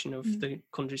industrialization of the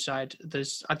countryside,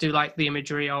 I do like the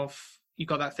imagery of, you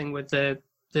got that thing with the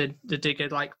digger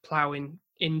like ploughing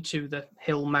into the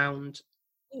hill mound,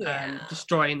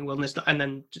 destroying the wilderness, and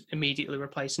then immediately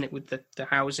replacing it with the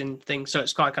housing thing. So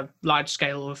it's like a large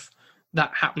scale of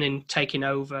that happening, taking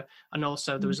over. And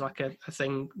also there was like a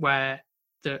thing where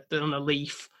they're on a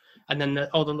leaf, and then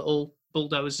all the little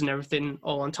bulldozers and everything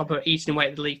all on top of it, eating away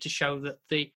at the leaf to show that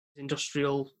the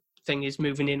industrial thing is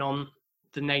moving in on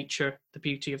the nature, the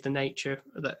beauty of the nature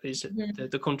that is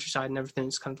the countryside and everything.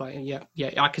 It's kind of like,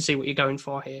 I can see what you're going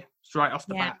for here. It's right off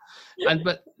the bat.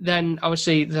 But then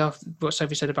obviously what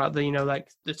Sophie said about the, like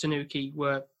the Tanuki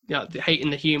were, hating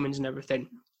the humans and everything.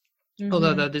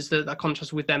 Although there's that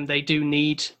contrast with them, they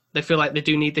feel like they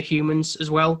do need the humans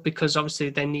as well, because obviously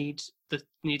they need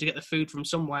to get the food from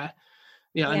somewhere.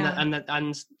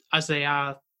 And as they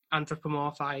are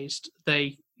anthropomorphized,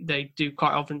 they do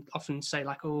quite often say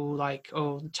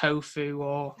the tofu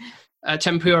or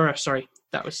tempura. Sorry,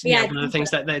 that was one of the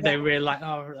things that they really like.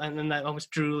 Oh, and then they're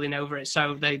almost drooling over it.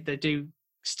 So they do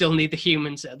still need the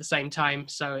humans at the same time.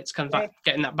 So it's kind of like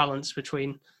getting that balance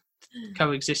between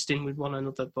coexisting with one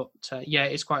another. But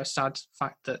it's quite a sad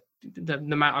fact that the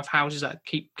amount of houses that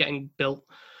keep getting built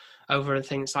over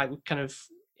things, like kind of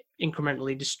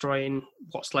incrementally destroying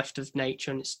what's left of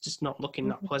nature, and it's just not looking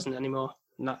that pleasant anymore.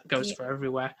 And that goes for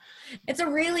everywhere. It's a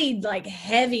really like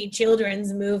heavy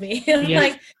children's movie.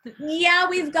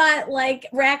 We've got like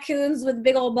raccoons with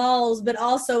big old balls, but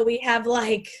also we have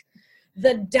like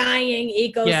the dying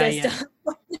ecosystem.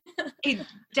 It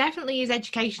definitely is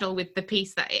educational with the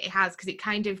piece that it has, because it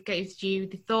kind of gives you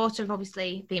the thought of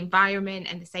obviously the environment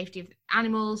and the safety of the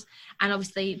animals, and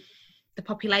obviously the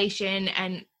population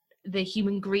and the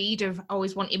human greed of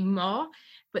always wanting more.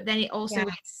 But then it also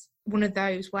is one of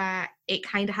those where it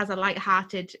kind of has a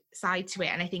light-hearted side to it,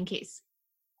 and I think it's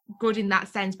good in that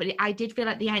sense. But I did feel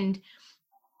at the end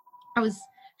I was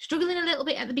struggling a little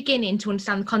bit at the beginning to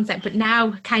understand the concept, but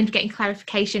now kind of getting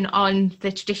clarification on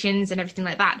the traditions and everything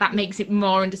like that, that makes it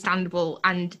more understandable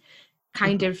and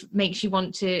kind of makes you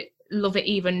want to love it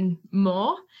even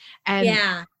more.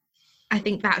 Yeah. I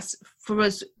think that's, for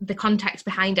us, the context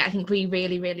behind it, I think we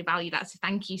really, really value that. So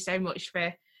thank you so much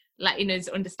for letting us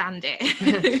understand it.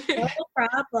 No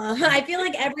problem. I feel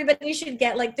like everybody should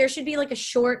get, like, there should be like a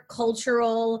short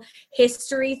cultural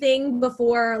history thing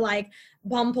before like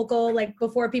Bumpuckle, like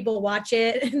before people watch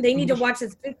it. They need to watch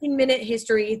this 15-minute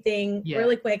history thing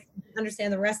really quick to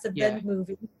understand the rest of the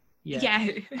movie. Yeah.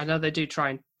 I know they do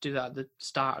try and do that at the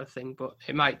start of the thing, but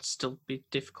it might still be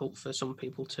difficult for some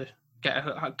people to get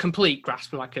a complete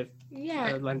grasp, like a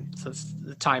length of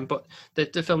the time. But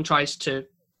the film tries to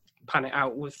pan it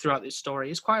out throughout this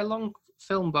story. It's quite a long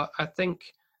film, but I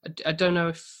think, I don't know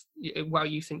if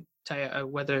what you think, Taya,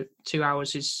 whether 2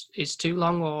 hours is too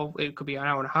long, or it could be an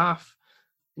hour and a half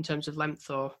in terms of length,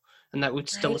 and that would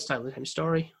still tell the same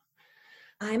story.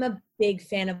 I'm a big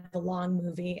fan of a long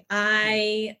movie.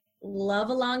 I love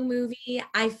a long movie.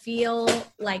 I feel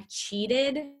like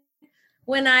cheated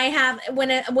when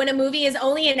a movie is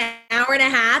only an hour and a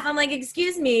half. I'm like,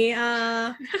 excuse me,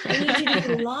 I need you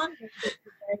to do longer.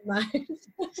 I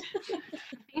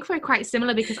think we're quite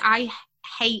similar, because I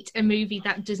hate a movie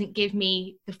that doesn't give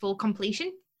me the full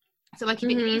completion. So like if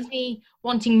it leaves me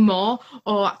wanting more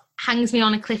or hangs me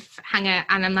on a cliffhanger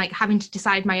and I'm like having to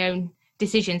decide my own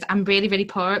decisions, I'm really, really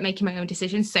poor at making my own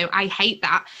decisions. So I hate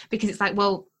that, because it's like,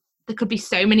 well, there could be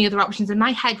so many other options, and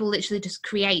my head will literally just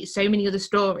create so many other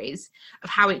stories of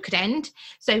how it could end.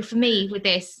 So for me with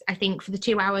this, I think for the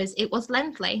 2 hours, it was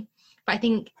lengthy, but I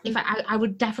think if I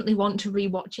would definitely want to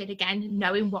rewatch it again,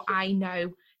 knowing what I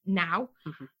know now.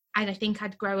 And I think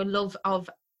I'd grow a love of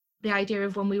the idea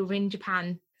of when we were in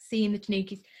Japan, seeing the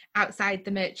tanukis outside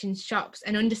the merchants' shops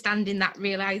and understanding that,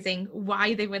 realizing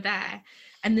why they were there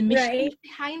and the mission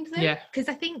behind them. Because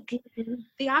I think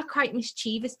they are quite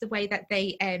mischievous, the way that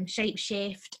they shape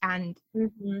shift, and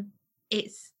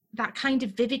it's that kind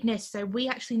of vividness. So we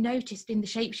actually noticed in the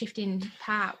shape-shifting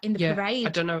part in the parade. I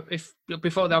don't know if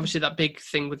before, obviously that big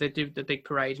thing where they do the big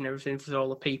parade and everything for all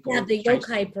the people. Yeah, the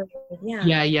yokai parade.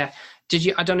 Yeah. Did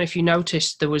you? I don't know if you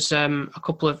noticed, there was a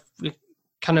couple of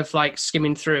kind of like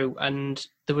skimming through, and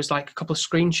there was like a couple of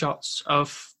screenshots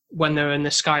of when they're in the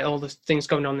sky, all the things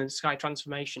going on in the sky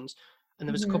transformations, and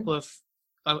there was a couple of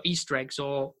Easter eggs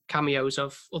or cameos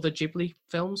of other Ghibli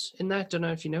films in there. Don't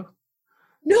know if you know.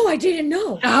 No, I didn't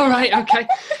know. Oh, right, okay.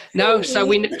 No,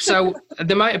 so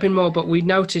there might have been more, but we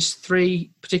noticed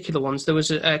 3 particular ones. There was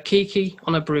a Kiki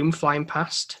on a broom flying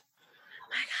past.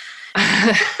 Oh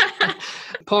my god.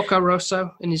 Porco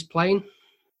Rosso in his plane.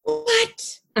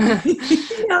 What?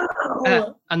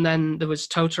 No. And then there was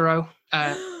Totoro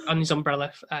on his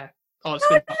umbrella. God,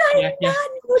 Totoro.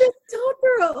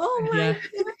 Oh my god.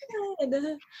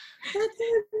 That's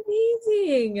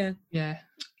amazing. Yeah.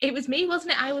 It was me,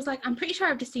 wasn't it? I was like, I'm pretty sure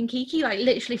I've just seen Kiki like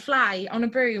literally fly on a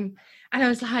broom. And I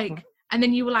was like, and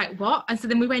then you were like, what? And so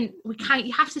then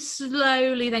you have to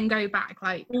slowly then go back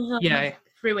like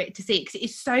through it to see it, because it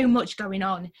is so much going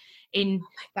on in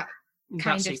that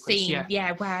kind of sequence, scene.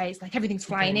 Yeah, where it's like everything's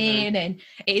flying in and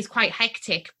it is quite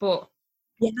hectic, but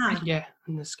yeah,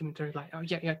 and they're skimming through like, oh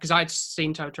yeah, because I'd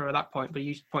seen Totoro at that point, but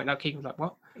you pointed out Kiki, was like,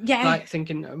 what? Yeah, like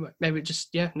thinking maybe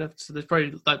just so there's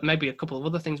probably like maybe a couple of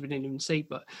other things we didn't even see,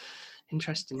 but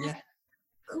interesting.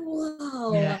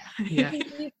 Cool. Yeah.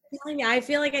 I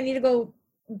feel like I need to go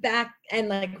back and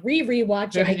like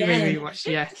rewatch it again.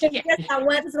 Just that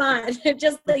one spot,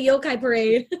 just the yokai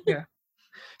parade.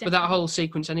 But that whole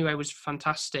sequence anyway was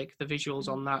fantastic. The visuals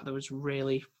on that, there was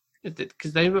really,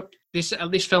 because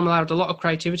this film allowed a lot of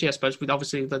creativity, I suppose, with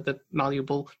obviously the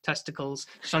malleable testicles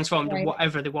transformed into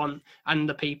whatever they want, and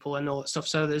the people and all that stuff.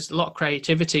 So there's a lot of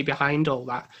creativity behind all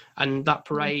that, and that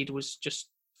parade was just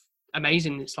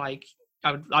amazing. It's like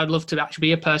I'd love to actually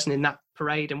be a person in that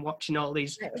parade and watching all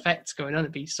these effects going on.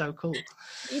 It'd be so cool.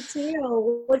 Me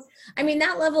too. I mean,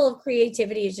 that level of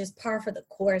creativity is just par for the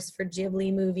course for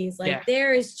Ghibli movies. Like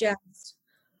there is just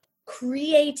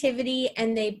creativity,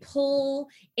 and they pull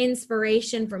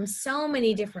inspiration from so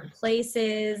many different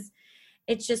places.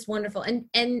 It's just wonderful.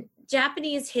 And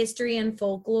Japanese history and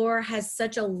folklore has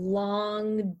such a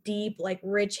long, deep, like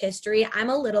rich history. I'm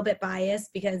a little bit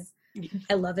biased because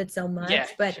I love it so much,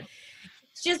 but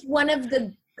it's just one of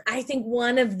the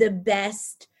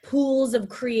best pools of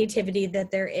creativity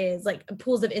that there is, like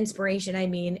pools of inspiration. I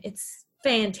mean, it's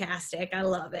fantastic. I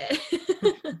love it.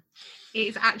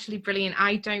 It's actually brilliant.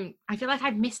 I feel like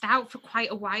I've missed out for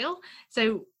quite a while.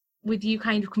 So with you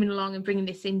kind of coming along and bringing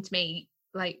this into me,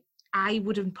 like I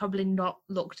would have probably not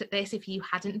looked at this if you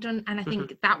hadn't done. And I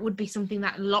think that would be something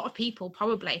that a lot of people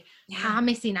probably are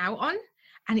missing out on.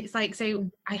 And it's like, so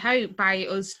I hope by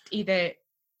us either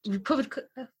we covered,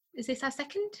 is this our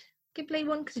second Ghibli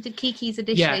one? Because we did Kiki's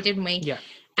additionally, didn't we? Yeah.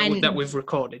 And that we've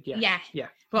recorded. Yeah.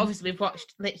 But obviously we've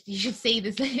watched. You should see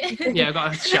this. Yeah, I've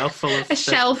got a shelf full of most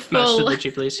of the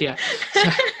Ghiblis. Yeah.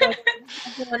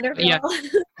 Wonderful. Yeah.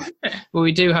 Well,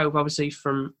 we do hope, obviously,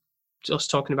 from us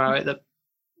talking about it, that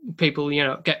people,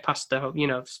 get past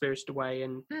the, Spirited Away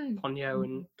and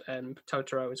Ponyo and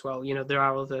Totoro as well. There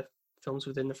are other films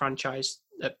within the franchise,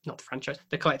 not the franchise,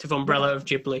 the collective umbrella of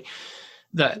Ghibli,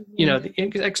 that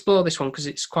explore this one, because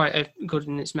it's quite good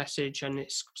in its message, and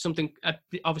it's something,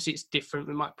 obviously it's different,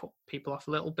 we might put people off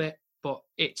a little bit, but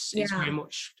it's very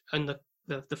much in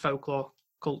the folklore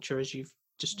culture as you've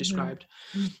just described,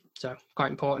 so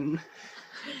quite important.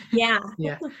 Yeah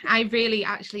I really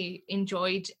actually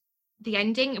enjoyed the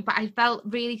ending, but I felt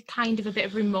really kind of a bit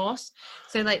of remorse.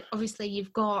 So like, obviously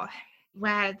you've got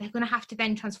where they're going to have to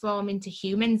then transform into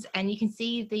humans, and you can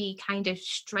see the kind of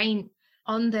strain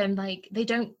on them, like they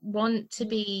don't want to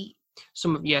be,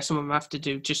 some of them have to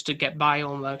do just to get by,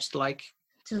 almost like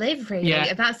to live, really.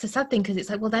 That's the sad thing, because it's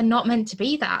like, well, they're not meant to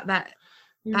be that's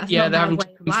not they're having to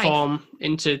conform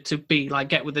into to be like,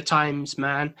 get with the times,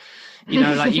 man,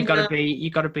 like you got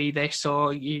to be this,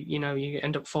 or you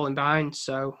end up falling behind.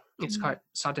 So it's quite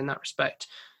sad in that respect.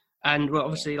 And well,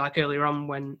 obviously, like earlier on,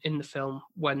 when in the film,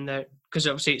 because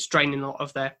obviously it's draining a lot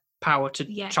of their power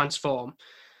to transform,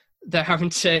 they're having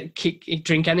to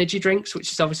drink energy drinks,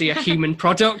 which is obviously a human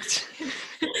product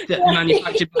that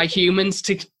manufactured by humans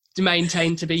to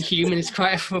maintain to be human. Is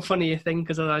quite a funny thing,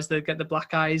 because otherwise they get the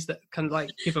black eyes that kind of like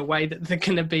give away that they're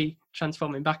going to be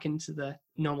transforming back into their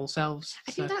normal selves.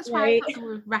 I think that's why I thought they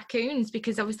were raccoons,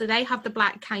 because obviously they have the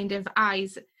black kind of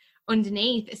eyes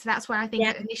underneath. So that's why I think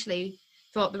I initially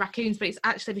thought the raccoons, but it's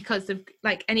actually because of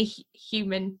like any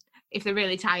human, if they're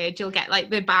really tired, you'll get like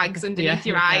the bags underneath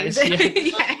your eyes.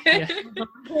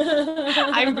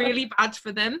 I'm really bad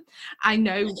for them. I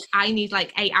know I need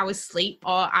like 8 hours sleep,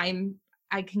 or I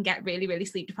can get really, really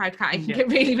sleep deprived. I can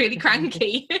get really, really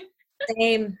cranky.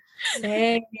 Same.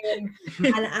 And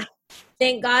I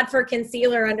thank God for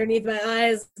concealer underneath my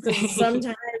eyes, because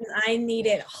sometimes I need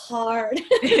it hard.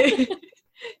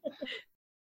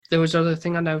 There was another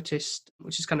thing I noticed,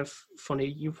 which is kind of funny.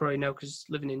 You probably know, because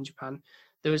living in Japan,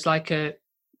 there was like a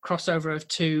crossover of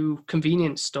two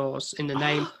convenience stores in the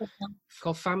name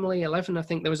called Family 11. I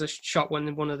think there was a shop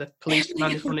when one of the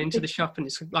policemen run into the shop, and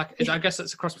it's like, I guess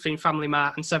it's a cross between Family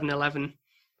Mart and 7-Eleven.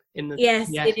 It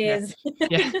is.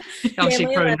 Yeah,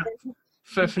 obviously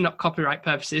for not copyright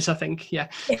purposes, I think. Yeah,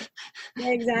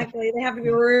 exactly. They have to be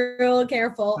real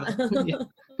careful.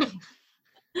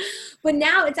 But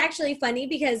now it's actually funny,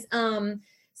 because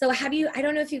so I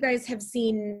don't know if you guys have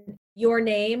seen Your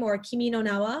Name or Kimi no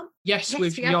Nawa. Yes,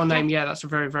 with Your Name. Yeah, that's a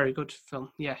very, very good film.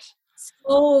 Yes.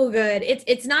 So good.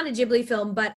 It's not a Ghibli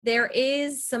film, but there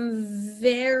is some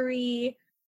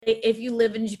if you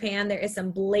live in Japan, there is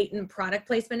some blatant product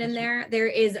placement in there. There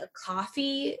is a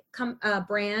coffee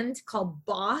brand called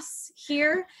Boss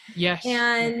here. Yes.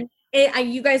 And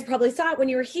you guys probably saw it when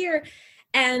you were here.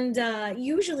 And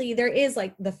usually there is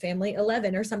like the Family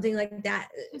 11 or something like that,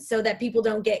 so that people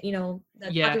don't get, the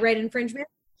copyright infringement.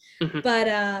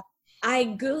 But I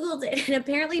Googled it, and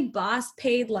apparently Boss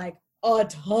paid like a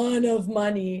ton of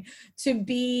money to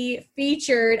be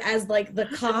featured as like the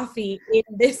coffee in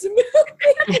this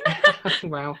movie.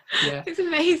 Wow. Yeah. It's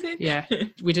amazing. Yeah.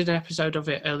 We did an episode of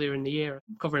it earlier in the year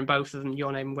covering both of them,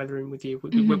 Your Name and Weathering with You,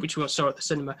 which we saw at the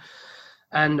cinema.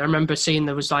 And I remember seeing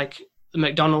there was like the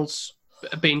McDonald's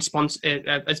being sponsored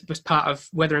as part of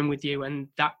Weathering with You, and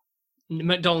that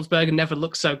McDonald's burger never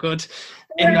looked so good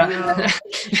in that.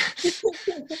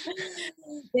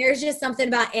 There's just something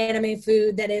about anime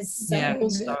food that is so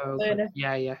good.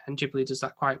 Yeah, and Ghibli does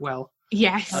that quite well.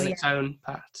 Yes, on its own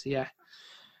part. Yeah.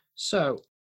 So,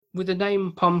 with the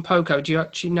name Pom Poko, do you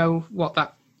actually know what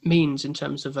that means in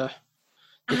terms of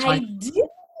I do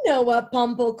know what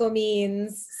Pom Poko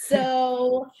means.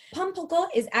 So, Pom Poko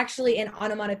is actually an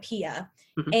onomatopoeia,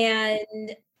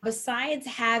 and besides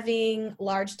having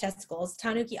large testicles,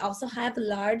 tanuki also have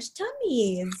large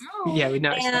tummies. Oh. Yeah, we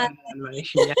noticed that in the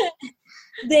animation.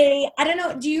 Yeah. I don't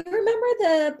know, do you remember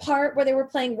the part where they were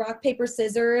playing rock, paper,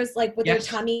 scissors, like with their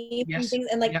tummies and things,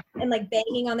 and like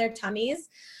banging on their tummies?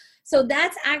 So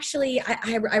that's actually,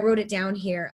 I wrote it down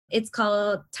here. It's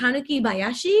called Tanuki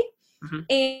Bayashi.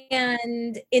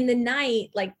 And in the night,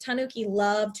 like tanuki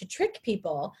love to trick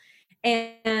people.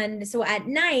 And so at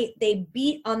night, they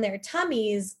beat on their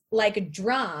tummies like a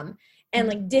drum. and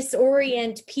like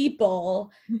disorient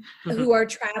people who are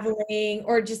traveling,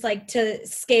 or just like to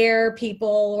scare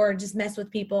people or just mess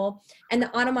with people. And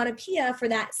the onomatopoeia for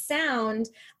that sound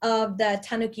of the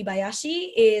tanuki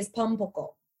bayashi is pompoko.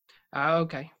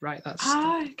 Okay, right. That's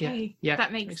okay. Yeah,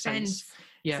 That makes sense.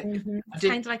 Yeah, It's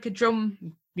kind of like a drum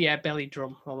yeah, belly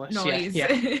drum almost. noise. Yeah.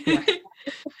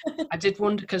 I did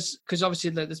wonder because obviously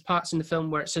there's parts in the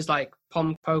film where it says like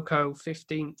Pompoko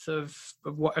 15th of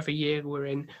whatever year we're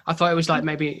in. I thought it was like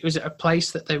maybe was it a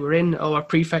place that they were in or a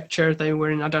prefecture they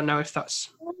were in. I don't know if that's.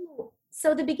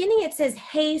 So the beginning it says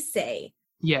Heisei.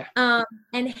 Yeah. And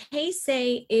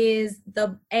Heisei is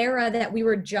the era that we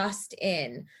were just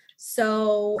in.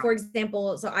 So, for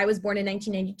example, so I was born in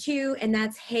 1992, and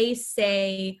that's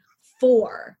Heisei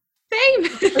 4. Same.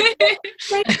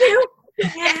 Thank you.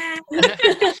 Yeah.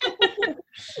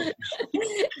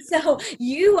 So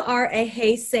you are a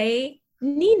Heisei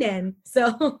Ninen.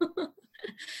 So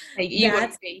You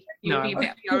won't be. You're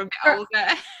a bit older.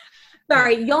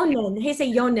 Sorry, Yonen.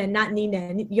 Heisei Yonen, not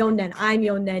Ninen. Yonen. I'm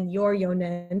Yonen. You're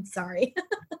Yonen. Sorry.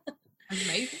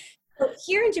 Amazing. So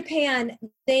here in Japan,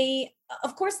 they,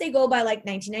 of course, they go by like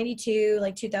 1992,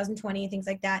 like 2020, things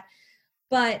like that.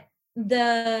 But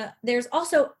there's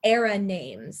also era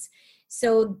names.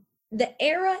 So the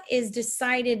era is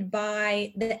decided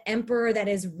by the emperor that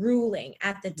is ruling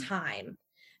at the time.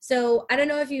 So I don't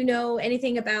know if you know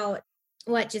anything about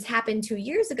what just happened 2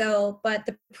 years ago, but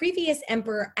the previous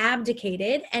emperor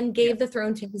abdicated and gave the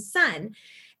throne to his son.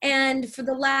 And for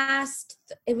the last,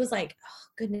 it was like, oh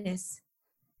goodness,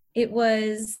 it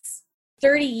was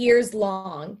 30 years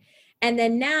long. And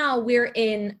then now we're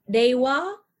in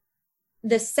Reiwa,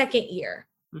 the second year.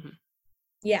 Mm-hmm.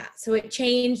 Yeah, so it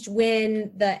changed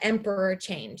when the emperor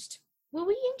changed. Were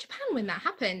we in Japan when that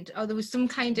happened? Or there was some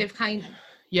kind of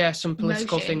Yeah, some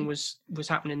political motion. thing was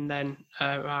happening then.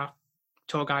 Our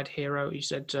tour guide Hero, he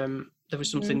said there was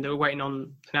something they were waiting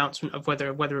on announcement of whether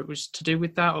it was to do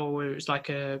with that or it was like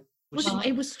a.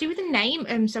 It was to do with the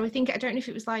name. So I don't know if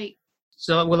it was like.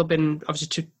 So it will have been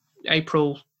obviously to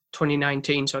April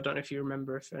 2019. So I don't know if you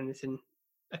remember if anything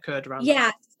occurred around.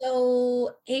 Yeah,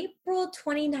 so April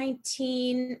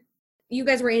 2019, you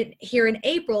guys were here in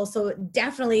April, so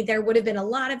definitely there would have been a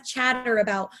lot of chatter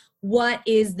about what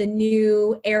is the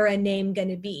new era name going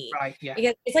to be. Right, yeah.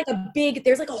 It's like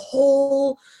there's like a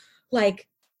whole like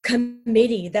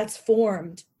committee that's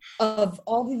formed of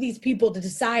all of these people to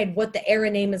decide what the era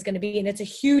name is going to be, and it's a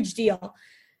huge deal.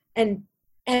 And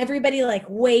everybody like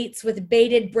waits with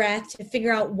bated breath to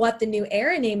figure out what the new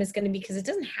era name is going to be because it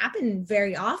doesn't happen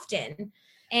very often.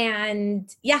 And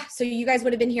yeah, so you guys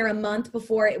would have been here a month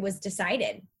before it was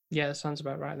decided. Yeah, that sounds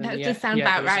about right. Then. That yeah. does sound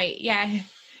about right. Yeah,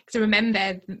 because I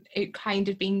remember it kind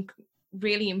of being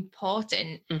really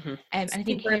important. Mm-hmm. And I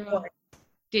think Hero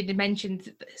did mention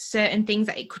certain things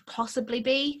that it could possibly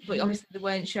be, but obviously they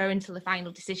weren't sure until the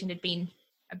final decision had been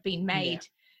made. Yeah.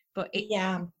 But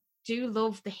do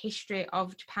love the history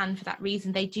of Japan for that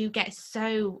reason. They do get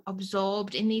so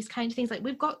absorbed in these kinds of things. Like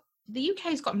the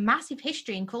UK's got massive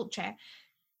history and culture.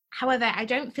 However, I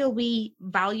don't feel we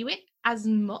value it as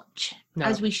much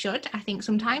as we should, I think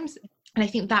sometimes. And I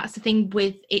think that's the thing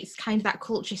with it's kind of that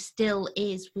culture still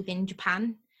is within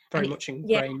Japan. Very much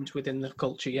ingrained within the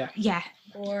culture, yeah. Yeah.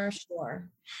 For sure.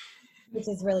 Which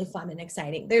is really fun and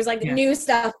exciting. There's like new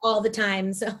stuff all the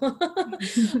time. So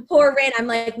poor Rin, I'm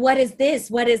like, what is this?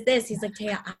 What is this? He's like,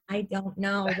 Taya, I don't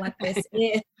know what this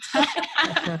is.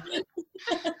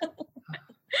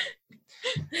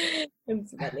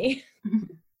 It's funny.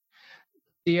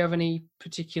 Do you have any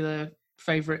particular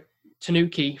favorite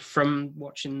tanuki from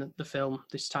watching the film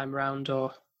this time around,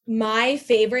 or? My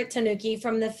favorite tanuki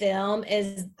from the film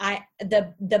is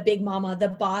the big mama, the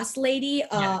boss lady,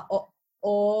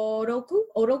 Oroku,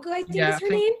 I think is her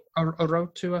name.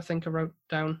 Orotu, I think I wrote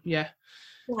down. Yeah.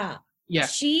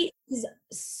 She is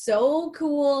so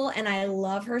cool, and I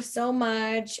love her so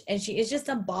much. And she is just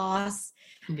a boss.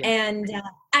 Yeah. And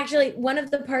actually, one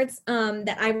of the parts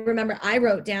that I remember I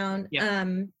wrote down. Yeah.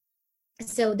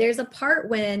 So there's a part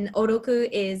when Oroku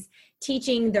is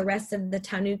teaching the rest of the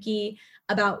tanuki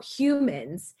about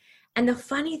humans, and the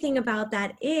funny thing about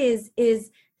that is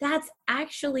that's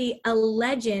actually a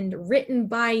legend written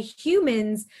by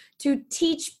humans to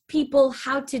teach people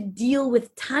how to deal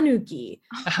with tanuki.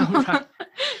 Oh, right.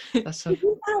 That's so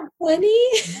Isn't that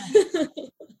funny? Yeah.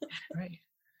 Right.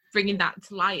 Bringing that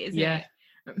to light, isn't it?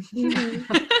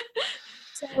 Mm-hmm.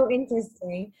 So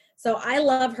interesting. So I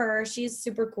love her. She's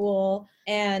super cool.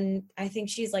 And I think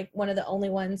she's like one of the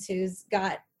only ones who's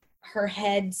got her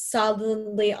head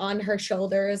solidly on her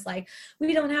shoulders, like,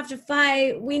 we don't have to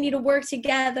fight, we need to work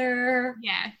together.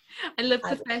 Yeah, I love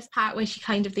the first part where she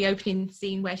kind of, the opening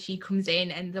scene where she comes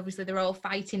in and obviously they're all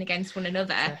fighting against one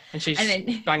another. Yeah. And she's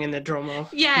then banging the drum off.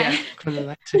 Yeah.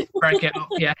 To break it up.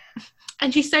 Yeah.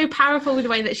 And she's so powerful with the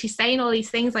way that she's saying all these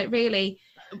things. Like, really,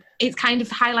 it's kind of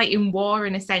highlighting war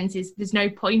in a sense. Is there's no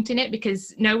point in it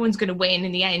because no one's going to win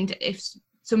in the end if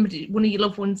one of your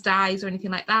loved ones dies or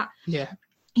anything like that. Yeah.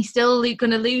 You're still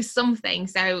going to lose something.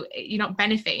 So you're not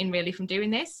benefiting really from doing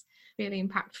this. Really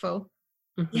impactful.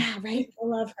 Mm-hmm. Yeah, right. I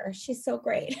love her. She's so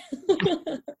great.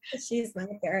 She's my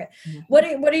favorite. What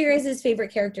are your guys'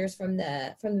 favorite characters from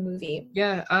the movie?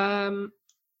 Yeah,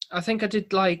 I think I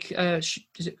did like is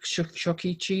it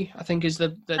Shokichi? I think is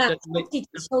the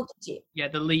Shokichi. Yeah,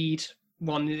 the lead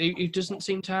one. Who doesn't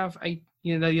seem to have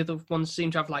the other ones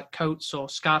seem to have like coats or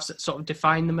scarves that sort of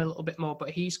define them a little bit more,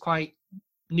 but he's quite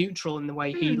neutral in the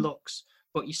way he looks,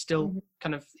 but he's still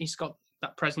kind of, he's got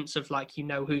that presence of like,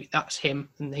 who that's him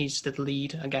and he's the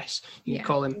lead, I guess you could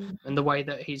call him. And the way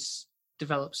that he's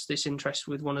develops this interest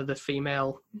with one of the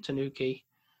female Tanuki,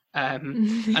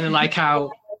 and I like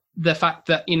how the fact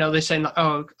that they're saying like,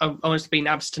 oh, I want to be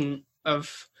abstinent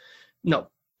of not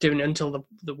doing it until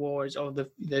the wars or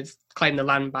they've claimed the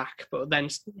land back, but then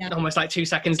almost like 2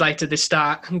 seconds later they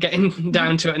start getting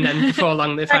down to it, and then before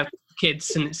long they've had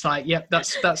kids, and it's like, yep,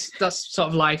 that's sort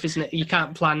of life, isn't it? You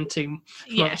can't plan too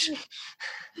much,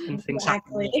 and things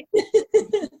happen.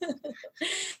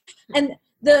 And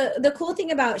the cool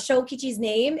thing about Shokichi's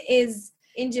name is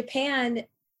in Japan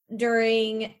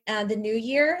during the New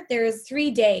Year, there's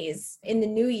 3 days in the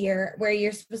New Year where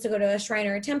you're supposed to go to a shrine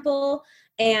or a temple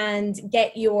and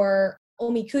get your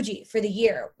omikuji for the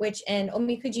year, and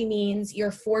omikuji means your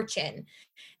fortune.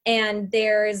 And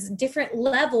there's different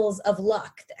levels of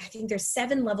luck. I think there's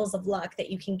 7 levels of luck that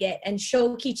you can get. And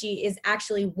Shokichi is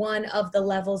actually one of the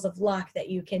levels of luck that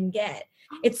you can get.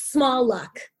 It's small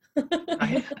luck.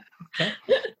 Okay.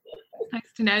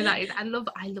 Nice to know that. I love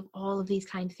all of these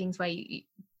kind of things where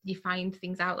you find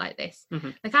things out like this.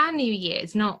 Like our New Year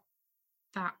is not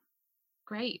that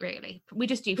great, really. We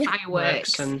just do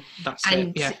fireworks and that's and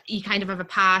it. Yeah. You kind of have a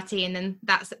party, and then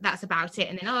that's about it.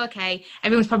 And then okay,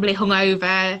 everyone's probably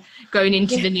hungover going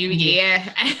into the new year.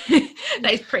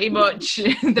 That's pretty much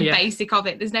the basic of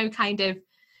it. There's no kind of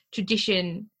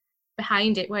tradition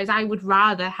behind it. Whereas I would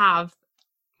rather have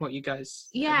what you guys,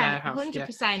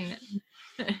 100%.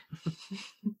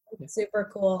 Super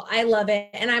cool. I love it,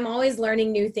 and I'm always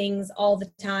learning new things all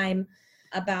the time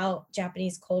about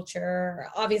Japanese culture,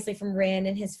 obviously from Rin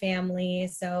and his family.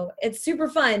 So it's super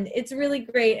fun. It's really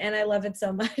great, and I love it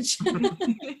so much. Do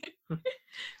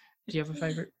you have a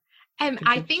favorite?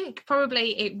 I think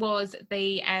probably it was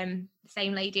the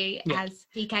same lady as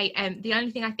PK. The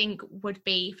only thing I think would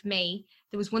be for me,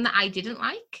 there was one that I didn't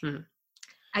like.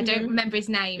 I don't remember his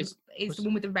name. It's the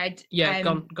one with the red. Yeah,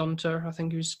 Gonter, I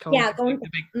think he was called. Yeah, Gonter.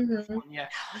 Yeah.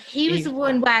 He was the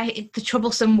one where the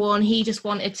troublesome one. He just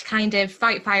wanted to kind of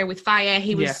fight fire with fire.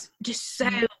 He was just so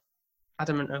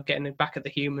adamant of getting it back at the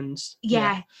humans.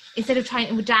 Yeah. Instead of trying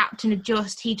to adapt and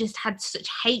adjust, he just had such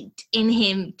hate in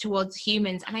him towards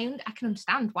humans, and I can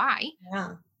understand why.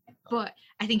 Yeah. But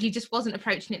I think he just wasn't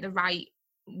approaching it the right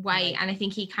way, and I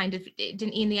think he kind of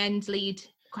didn't in the end lead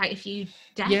quite a few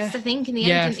deaths. I think in the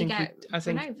end, I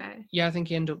think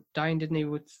he ended up dying, didn't he,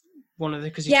 with one of the,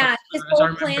 because his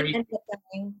whole plan ended up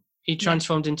dying. He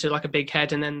transformed into like a big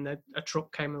head, and then a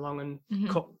truck came along and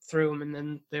cut through him, and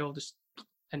then they all just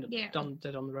end up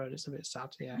dead on the road. It's a bit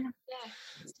sad.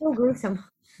 So gruesome.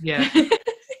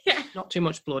 Not too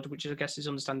much blood, which I guess is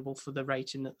understandable for the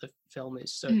rating that the film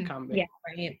is, so it can be.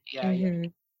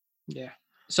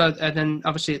 So and then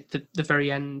obviously at the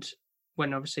very end,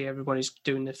 when obviously everybody's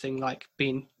doing the thing like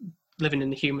living in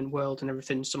the human world and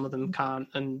everything, some of them can't,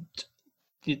 and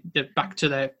they're back to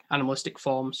their animalistic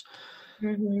forms.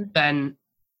 Then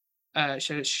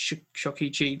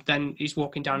Shokichi, then he's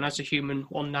walking down as a human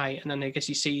one night, and then I guess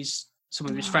he sees some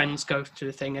of his friends go to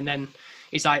the thing, and then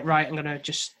he's like, right, I'm gonna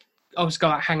just always go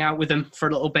out, hang out with them for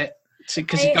a little bit,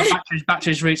 because he goes back to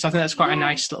his roots. I think that's quite a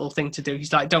nice little thing to do.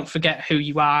 He's like, don't forget who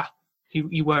you are, who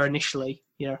you were initially.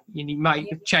 You might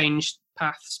have changed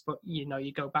paths, but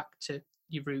you go back to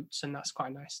your roots, and that's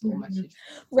quite a nice little message.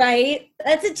 Right?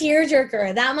 That's a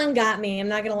tearjerker. That one got me. I'm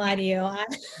not gonna lie to you.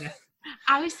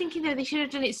 I was thinking though they should have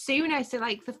done it sooner. So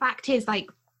like the fact is, like,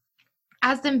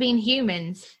 as them being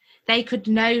humans, they could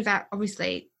know that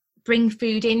obviously bring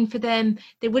food in for them.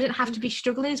 They wouldn't have to be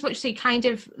struggling as much. So kind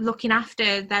of looking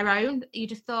after their own. You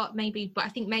just thought maybe, but I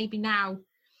think maybe now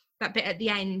that bit at the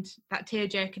end, that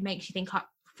tearjerker makes you think,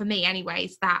 for me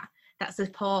anyways, that that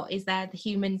support is there, the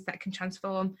humans that can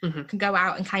transform, Mm-hmm. can go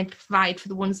out and kind of provide for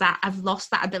the ones that have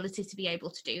lost that ability to be able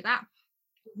to do that.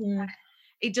 Mhm.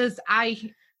 It does. I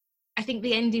think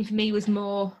the ending for me was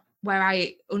more where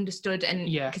I understood, and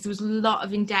because there was a lot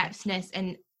of in-depthness,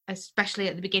 and especially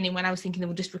at the beginning when I was thinking they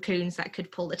were just raccoons that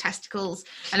could pull the testicles,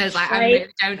 and I was like, I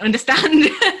really don't understand.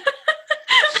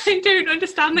 I don't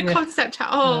understand the concept at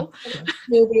all.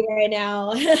 Movie right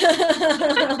now.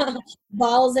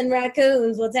 Balls and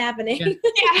raccoons, what's happening?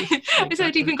 Yeah. So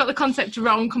I'd even got the concept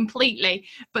wrong completely,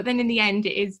 but then in the end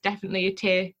it is definitely a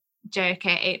tear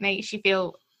jerker. It makes you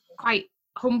feel quite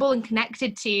humble and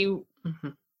connected to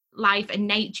life and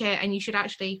nature, and you should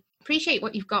actually appreciate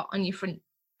what you've got on your front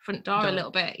door a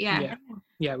little bit.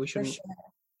 We shouldn't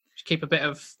keep a bit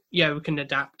of we can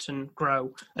adapt and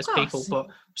grow as people, but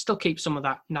still keep some of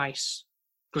that nice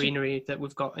greenery that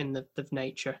we've got in the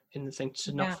nature, in the thing,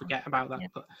 to not forget about that.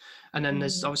 But and then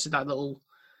there's obviously that little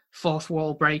fourth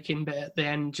wall breaking bit at the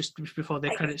end, just before the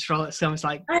credits roll. It's almost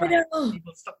like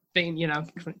people stop being,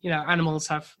 animals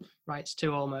have rights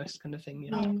too, almost, kind of thing.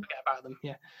 Don't forget about them.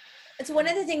 It's one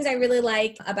of the things I really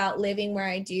like about living where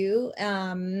I do.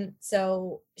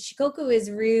 So Shikoku is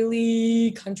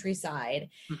really countryside,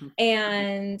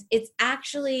 and it's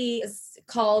actually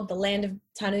called the land of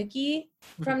Tanuki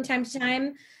from time to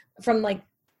time. From like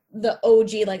the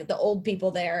OG, like the old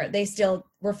people there, they still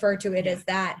refer to it as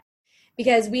that,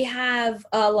 because we have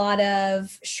a lot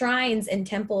of shrines and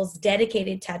temples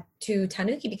dedicated to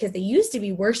Tanuki, because they used to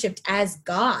be worshipped as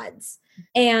gods,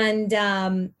 and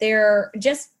they're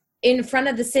just in front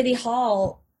of the city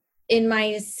hall in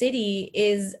my city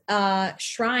is a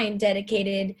shrine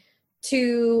dedicated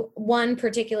to one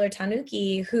particular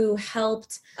Tanuki who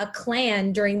helped a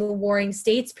clan during the Warring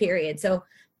States period. So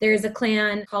there's a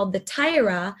clan called the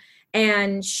Taira,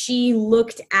 and she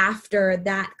looked after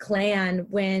that clan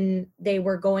when they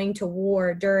were going to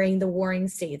war during the Warring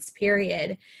States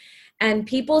period. And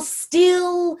people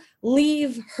still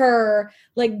leave her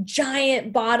like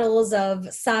giant bottles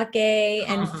of sake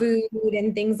and food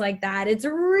and things like that. It's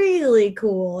really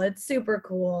cool. It's super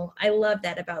cool. I love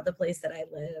that about the place that I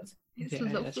live. It's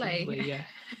lovely.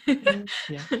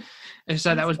 And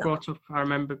so that was brought up, I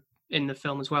remember, in the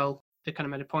film as well. They kind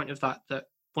of made a point of that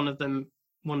one of them,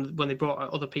 when they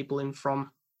brought other people in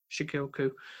from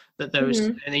Shikoku, that there was,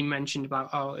 and he mentioned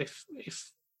about, if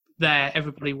there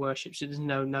everybody worships, there's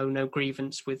no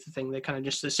grievance with the thing. They kind of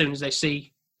just, as soon as they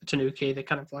see the Tanuki, they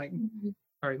kind of like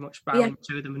very much bowing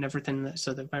to them and everything.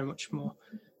 So they're very much more,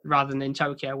 rather than in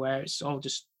Tokyo where it's all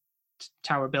just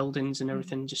tower buildings and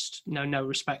everything, just no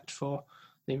respect for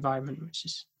the environment, which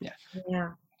is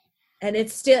and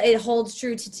it holds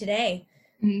true to today.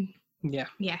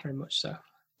 Very much so.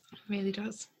 It really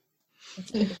does. It's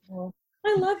beautiful.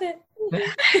 I love it.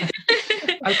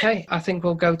 Okay, I think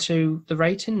we'll go to the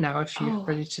rating now, if you're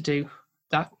ready to do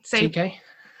that. So TK?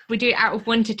 We do it out of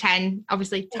 1 to 10,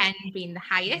 obviously 10 being the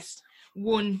highest,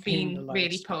 1 being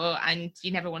really poor and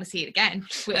you never want to see it again,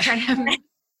 which I am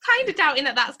kind of doubting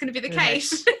that's going to be the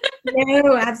case.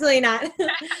 No, absolutely not.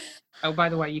 Oh, by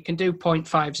the way, you can do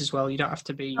 0.5s as well. You don't have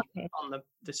to be on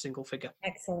the single figure.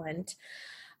 Excellent.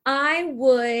 I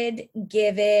would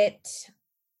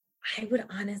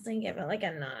honestly give it like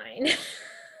a 9.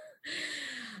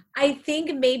 I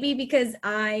think maybe because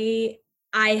I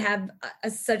have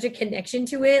such a connection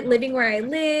to it, living where I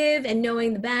live and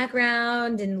knowing the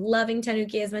background and loving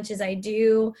Tanuki as much as I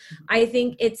do. I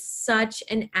think it's such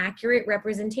an accurate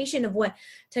representation of what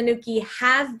Tanuki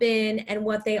have been and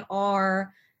what they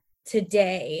are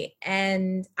today.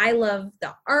 And I love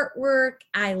the artwork.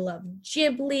 I love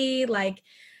Ghibli. Like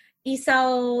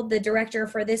Isao, the director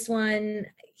for this one,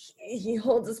 he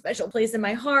holds a special place in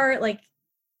my heart. Like,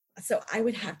 so I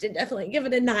would have to definitely give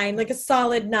it a 9, like a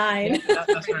solid 9. Yeah,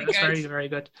 that's very, very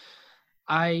good.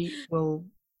 I will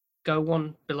go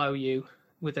one below you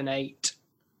with an 8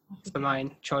 for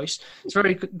mine choice. It's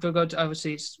very good.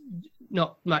 Obviously, it's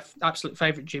not my absolute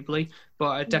favourite Ghibli, but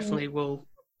I definitely will.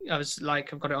 I've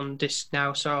got it on disc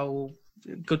now, so I'll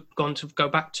go to go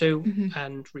back to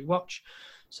and rewatch.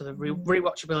 So the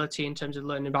rewatchability in terms of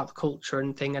learning about the culture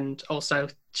and thing, and also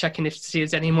checking if to see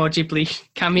if there's any more Ghibli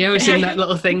cameos in that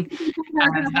little thing.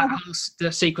 And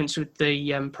the sequence with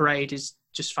the parade is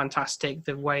just fantastic.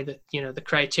 The way that, the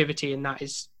creativity in that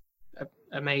is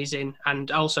amazing. And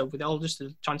also with all just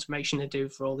the transformation they do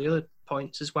for all the other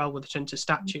points as well, with the turn to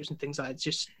statues and things like that. It's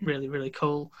just really, really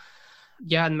cool.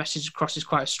 Yeah, and the message across is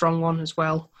quite a strong one as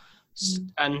well.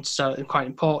 And quite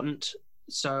important.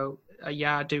 So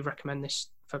I do recommend this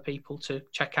for people to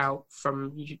check out,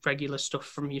 from regular stuff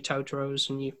from your Totoros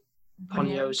and your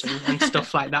Ponyos and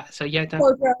stuff like that. So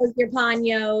Totoros, your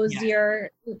Ponyos, your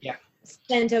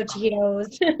Bento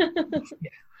Cheetos.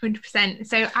 100%.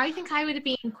 So I think I would have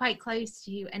been quite close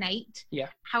to an 8. Yeah.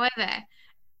 However,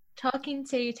 talking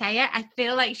to Taya, I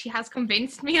feel like she has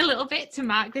convinced me a little bit to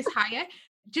mark this higher,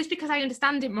 just because I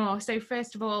understand it more. So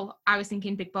first of all, I was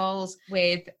thinking big balls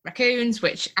with raccoons,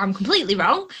 which I'm completely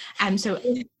wrong. So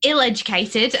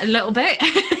ill-educated a little bit.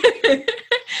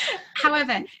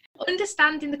 However,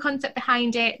 understanding the concept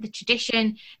behind it, the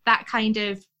tradition, that kind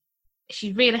of,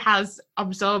 she really has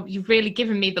absorbed, you've really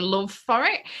given me the love for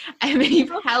it, and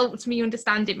you've helped me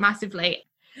understand it massively.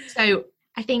 So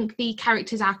I think the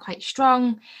characters are quite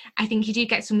strong. I think you do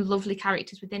get some lovely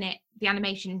characters within it. The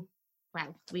animation,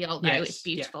 well, we all know it's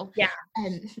beautiful. Yeah.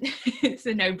 It's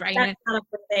a no-brainer. That's not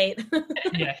a debate.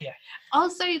 Yeah.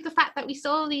 Also, the fact that we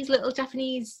saw these little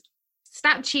Japanese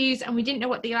statues and we didn't know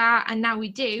what they are, and now we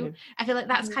do. I feel like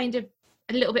that's kind of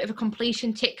a little bit of a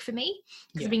completion tick for me,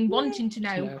 because I've been wanting to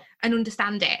know and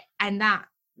understand it, and that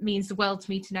means the world to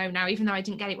me to know now. Even though I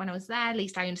didn't get it when I was there, at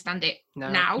least I understand it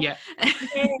now. Yeah.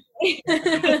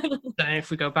 Then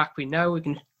if we go back, we know, we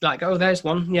can like, oh, there's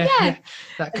one. Yeah.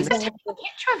 That can... I took a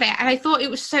picture of it and I thought it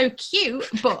was so cute,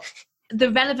 but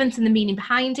the relevance and the meaning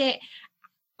behind it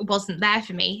wasn't there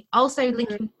for me. Also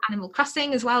linking Animal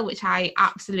Crossing as well, which I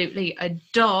absolutely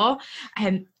adore.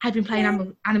 I've been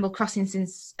playing Animal Crossing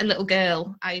since a little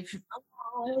girl. I've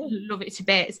love it to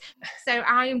bits. So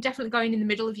I am definitely going in the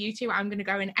middle of you two. I'm going to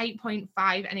go in 8.5,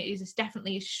 and it is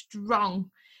definitely a strong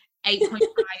 8.5.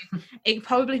 It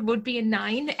probably would be a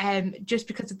 9, just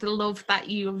because of the love that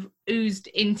you've oozed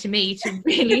into me to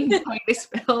really enjoy this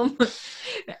film.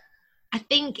 I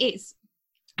think it's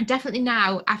definitely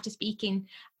now, after speaking,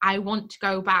 I want to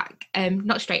go back,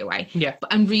 not straight away,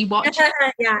 but and rewatch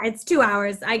it. Yeah, it's 2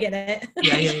 hours. I get it.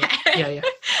 Yeah.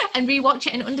 And rewatch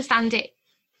it and understand it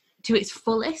to its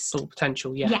fullest. Full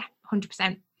potential, Yeah,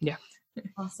 100%. Yeah.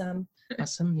 Awesome,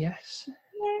 yes.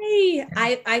 Yay.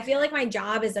 I feel like my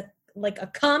job is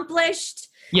accomplished.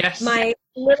 Yes. My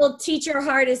little teacher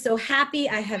heart is so happy.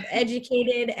 I have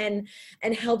educated and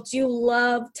helped you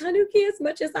love Tanuki as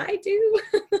much as I do.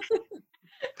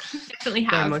 Definitely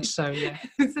have. Very much so, yeah.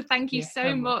 So thank you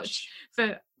so much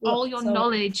for all your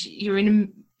knowledge. You're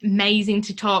amazing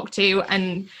to talk to,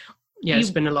 and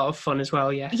it's been a lot of fun as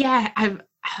well.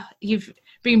 You've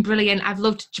been brilliant. I've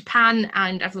loved Japan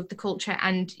and I've loved the culture,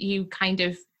 and you kind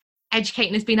of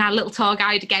educating has been our little tour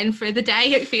guide again for the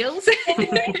day, it feels.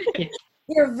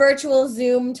 Your virtual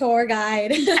Zoom tour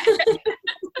guide.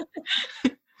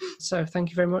 So thank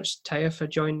you very much, Taya, for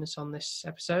joining us on this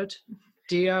episode.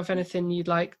 Do you have anything you'd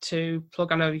like to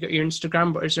plug? I know you've got your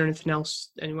Instagram, but is there anything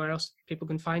else, anywhere else people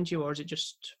can find you, or is it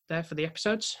just there for the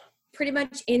episodes? Pretty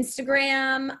much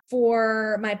Instagram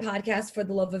for my podcast, For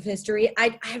the Love of History.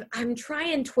 I'm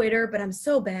trying Twitter, but I'm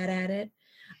so bad at it.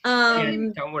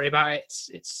 Don't worry about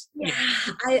it.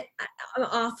 I'm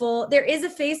awful. There is a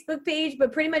Facebook page,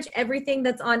 but pretty much everything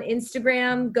that's on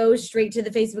Instagram goes straight to the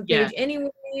Facebook page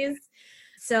anyways.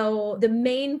 So the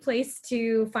main place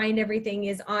to find everything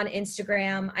is on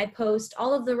Instagram. I post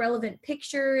all of the relevant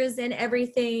pictures and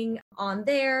everything on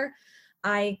there.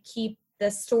 I keep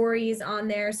the stories on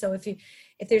there. So if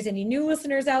there's any new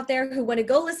listeners out there who want to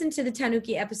go listen to the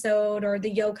Tanuki episode or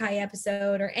the yokai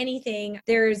episode or anything,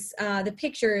 there's the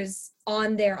pictures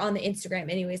on there on the Instagram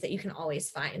anyways that you can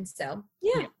always find. So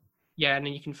yeah, and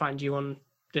then you can find you on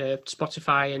the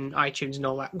Spotify and iTunes and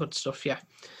all that good stuff.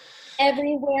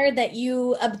 Everywhere that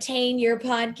you obtain your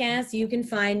podcast, you can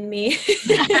find me.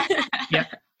 Yeah.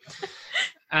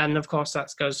 And of course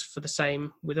that goes for the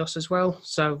same with us as well.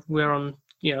 So we're on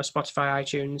Spotify,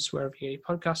 iTunes, wherever you get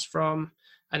your podcasts from.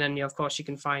 And then, of course, you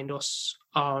can find us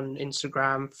on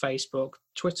Instagram, Facebook,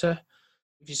 Twitter,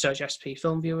 if you search SP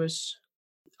Film Viewers.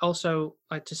 Also,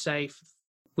 I'd like to say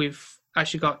we've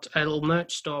actually got a little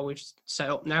merch store we've set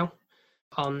up now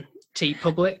on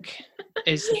TeePublic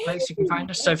is the place you can find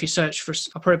us. So if you search for,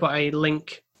 I'll probably put a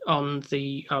link on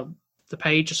the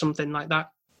page or something like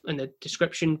that in the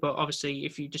description. But obviously,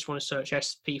 if you just want to search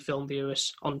SP Film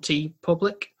Viewers on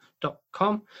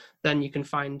TeePublic.com, then you can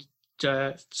find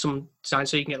some designs.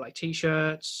 So you can get like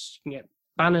t-shirts, you can get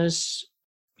banners,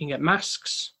 you can get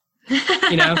masks.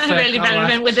 Really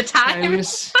relevant with the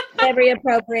times. Very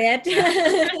appropriate.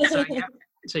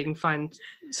 So you can find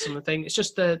some of the things. It's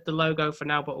just the logo for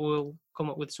now, but we'll come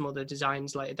up with some other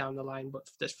designs later down the line. But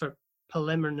that's for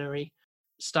preliminary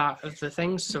start of the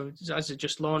things. So as it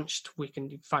just launched, you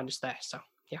can find us there. So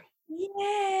yeah.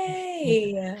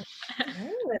 Yay!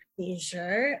 Oh, a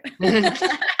t-shirt.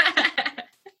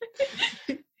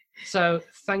 So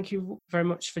thank you very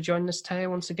much for joining us, Taya,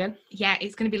 once again. Yeah,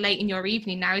 it's going to be late in your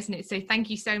evening now, isn't it? So thank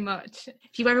you so much.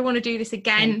 If you ever want to do this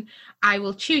again, I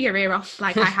will chew your ear off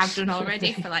like I have done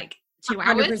already for like 2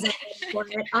 hours. 100% ready for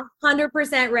it.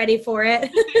 100% ready for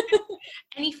it.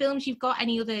 Any films you've got,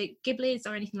 any other Ghiblis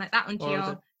or anything like that under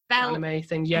your belt? Anime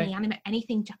thing, yeah. Any anime,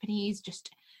 anything Japanese,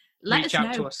 just let us know. Reach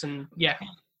out to us and yeah,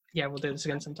 we'll do this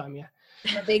again sometime, yeah.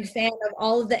 I'm a big fan of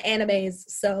all of the animes,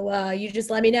 so you just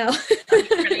let me know.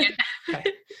 Brilliant.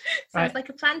 Okay. Sounds like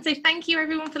a plan. So thank you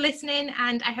everyone for listening,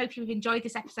 and I hope you've enjoyed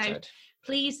this episode.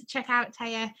 Please check out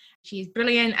Taya. She's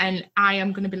brilliant, and I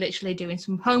am going to be literally doing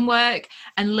some homework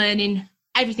and learning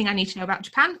everything I need to know about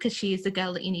Japan, because she is the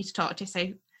girl that you need to talk to.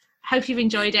 So hope you've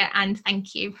enjoyed it, and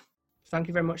thank you. Thank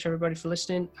you very much, everybody, for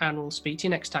listening, and we'll speak to you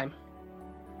next time.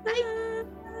 Bye.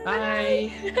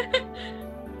 Bye.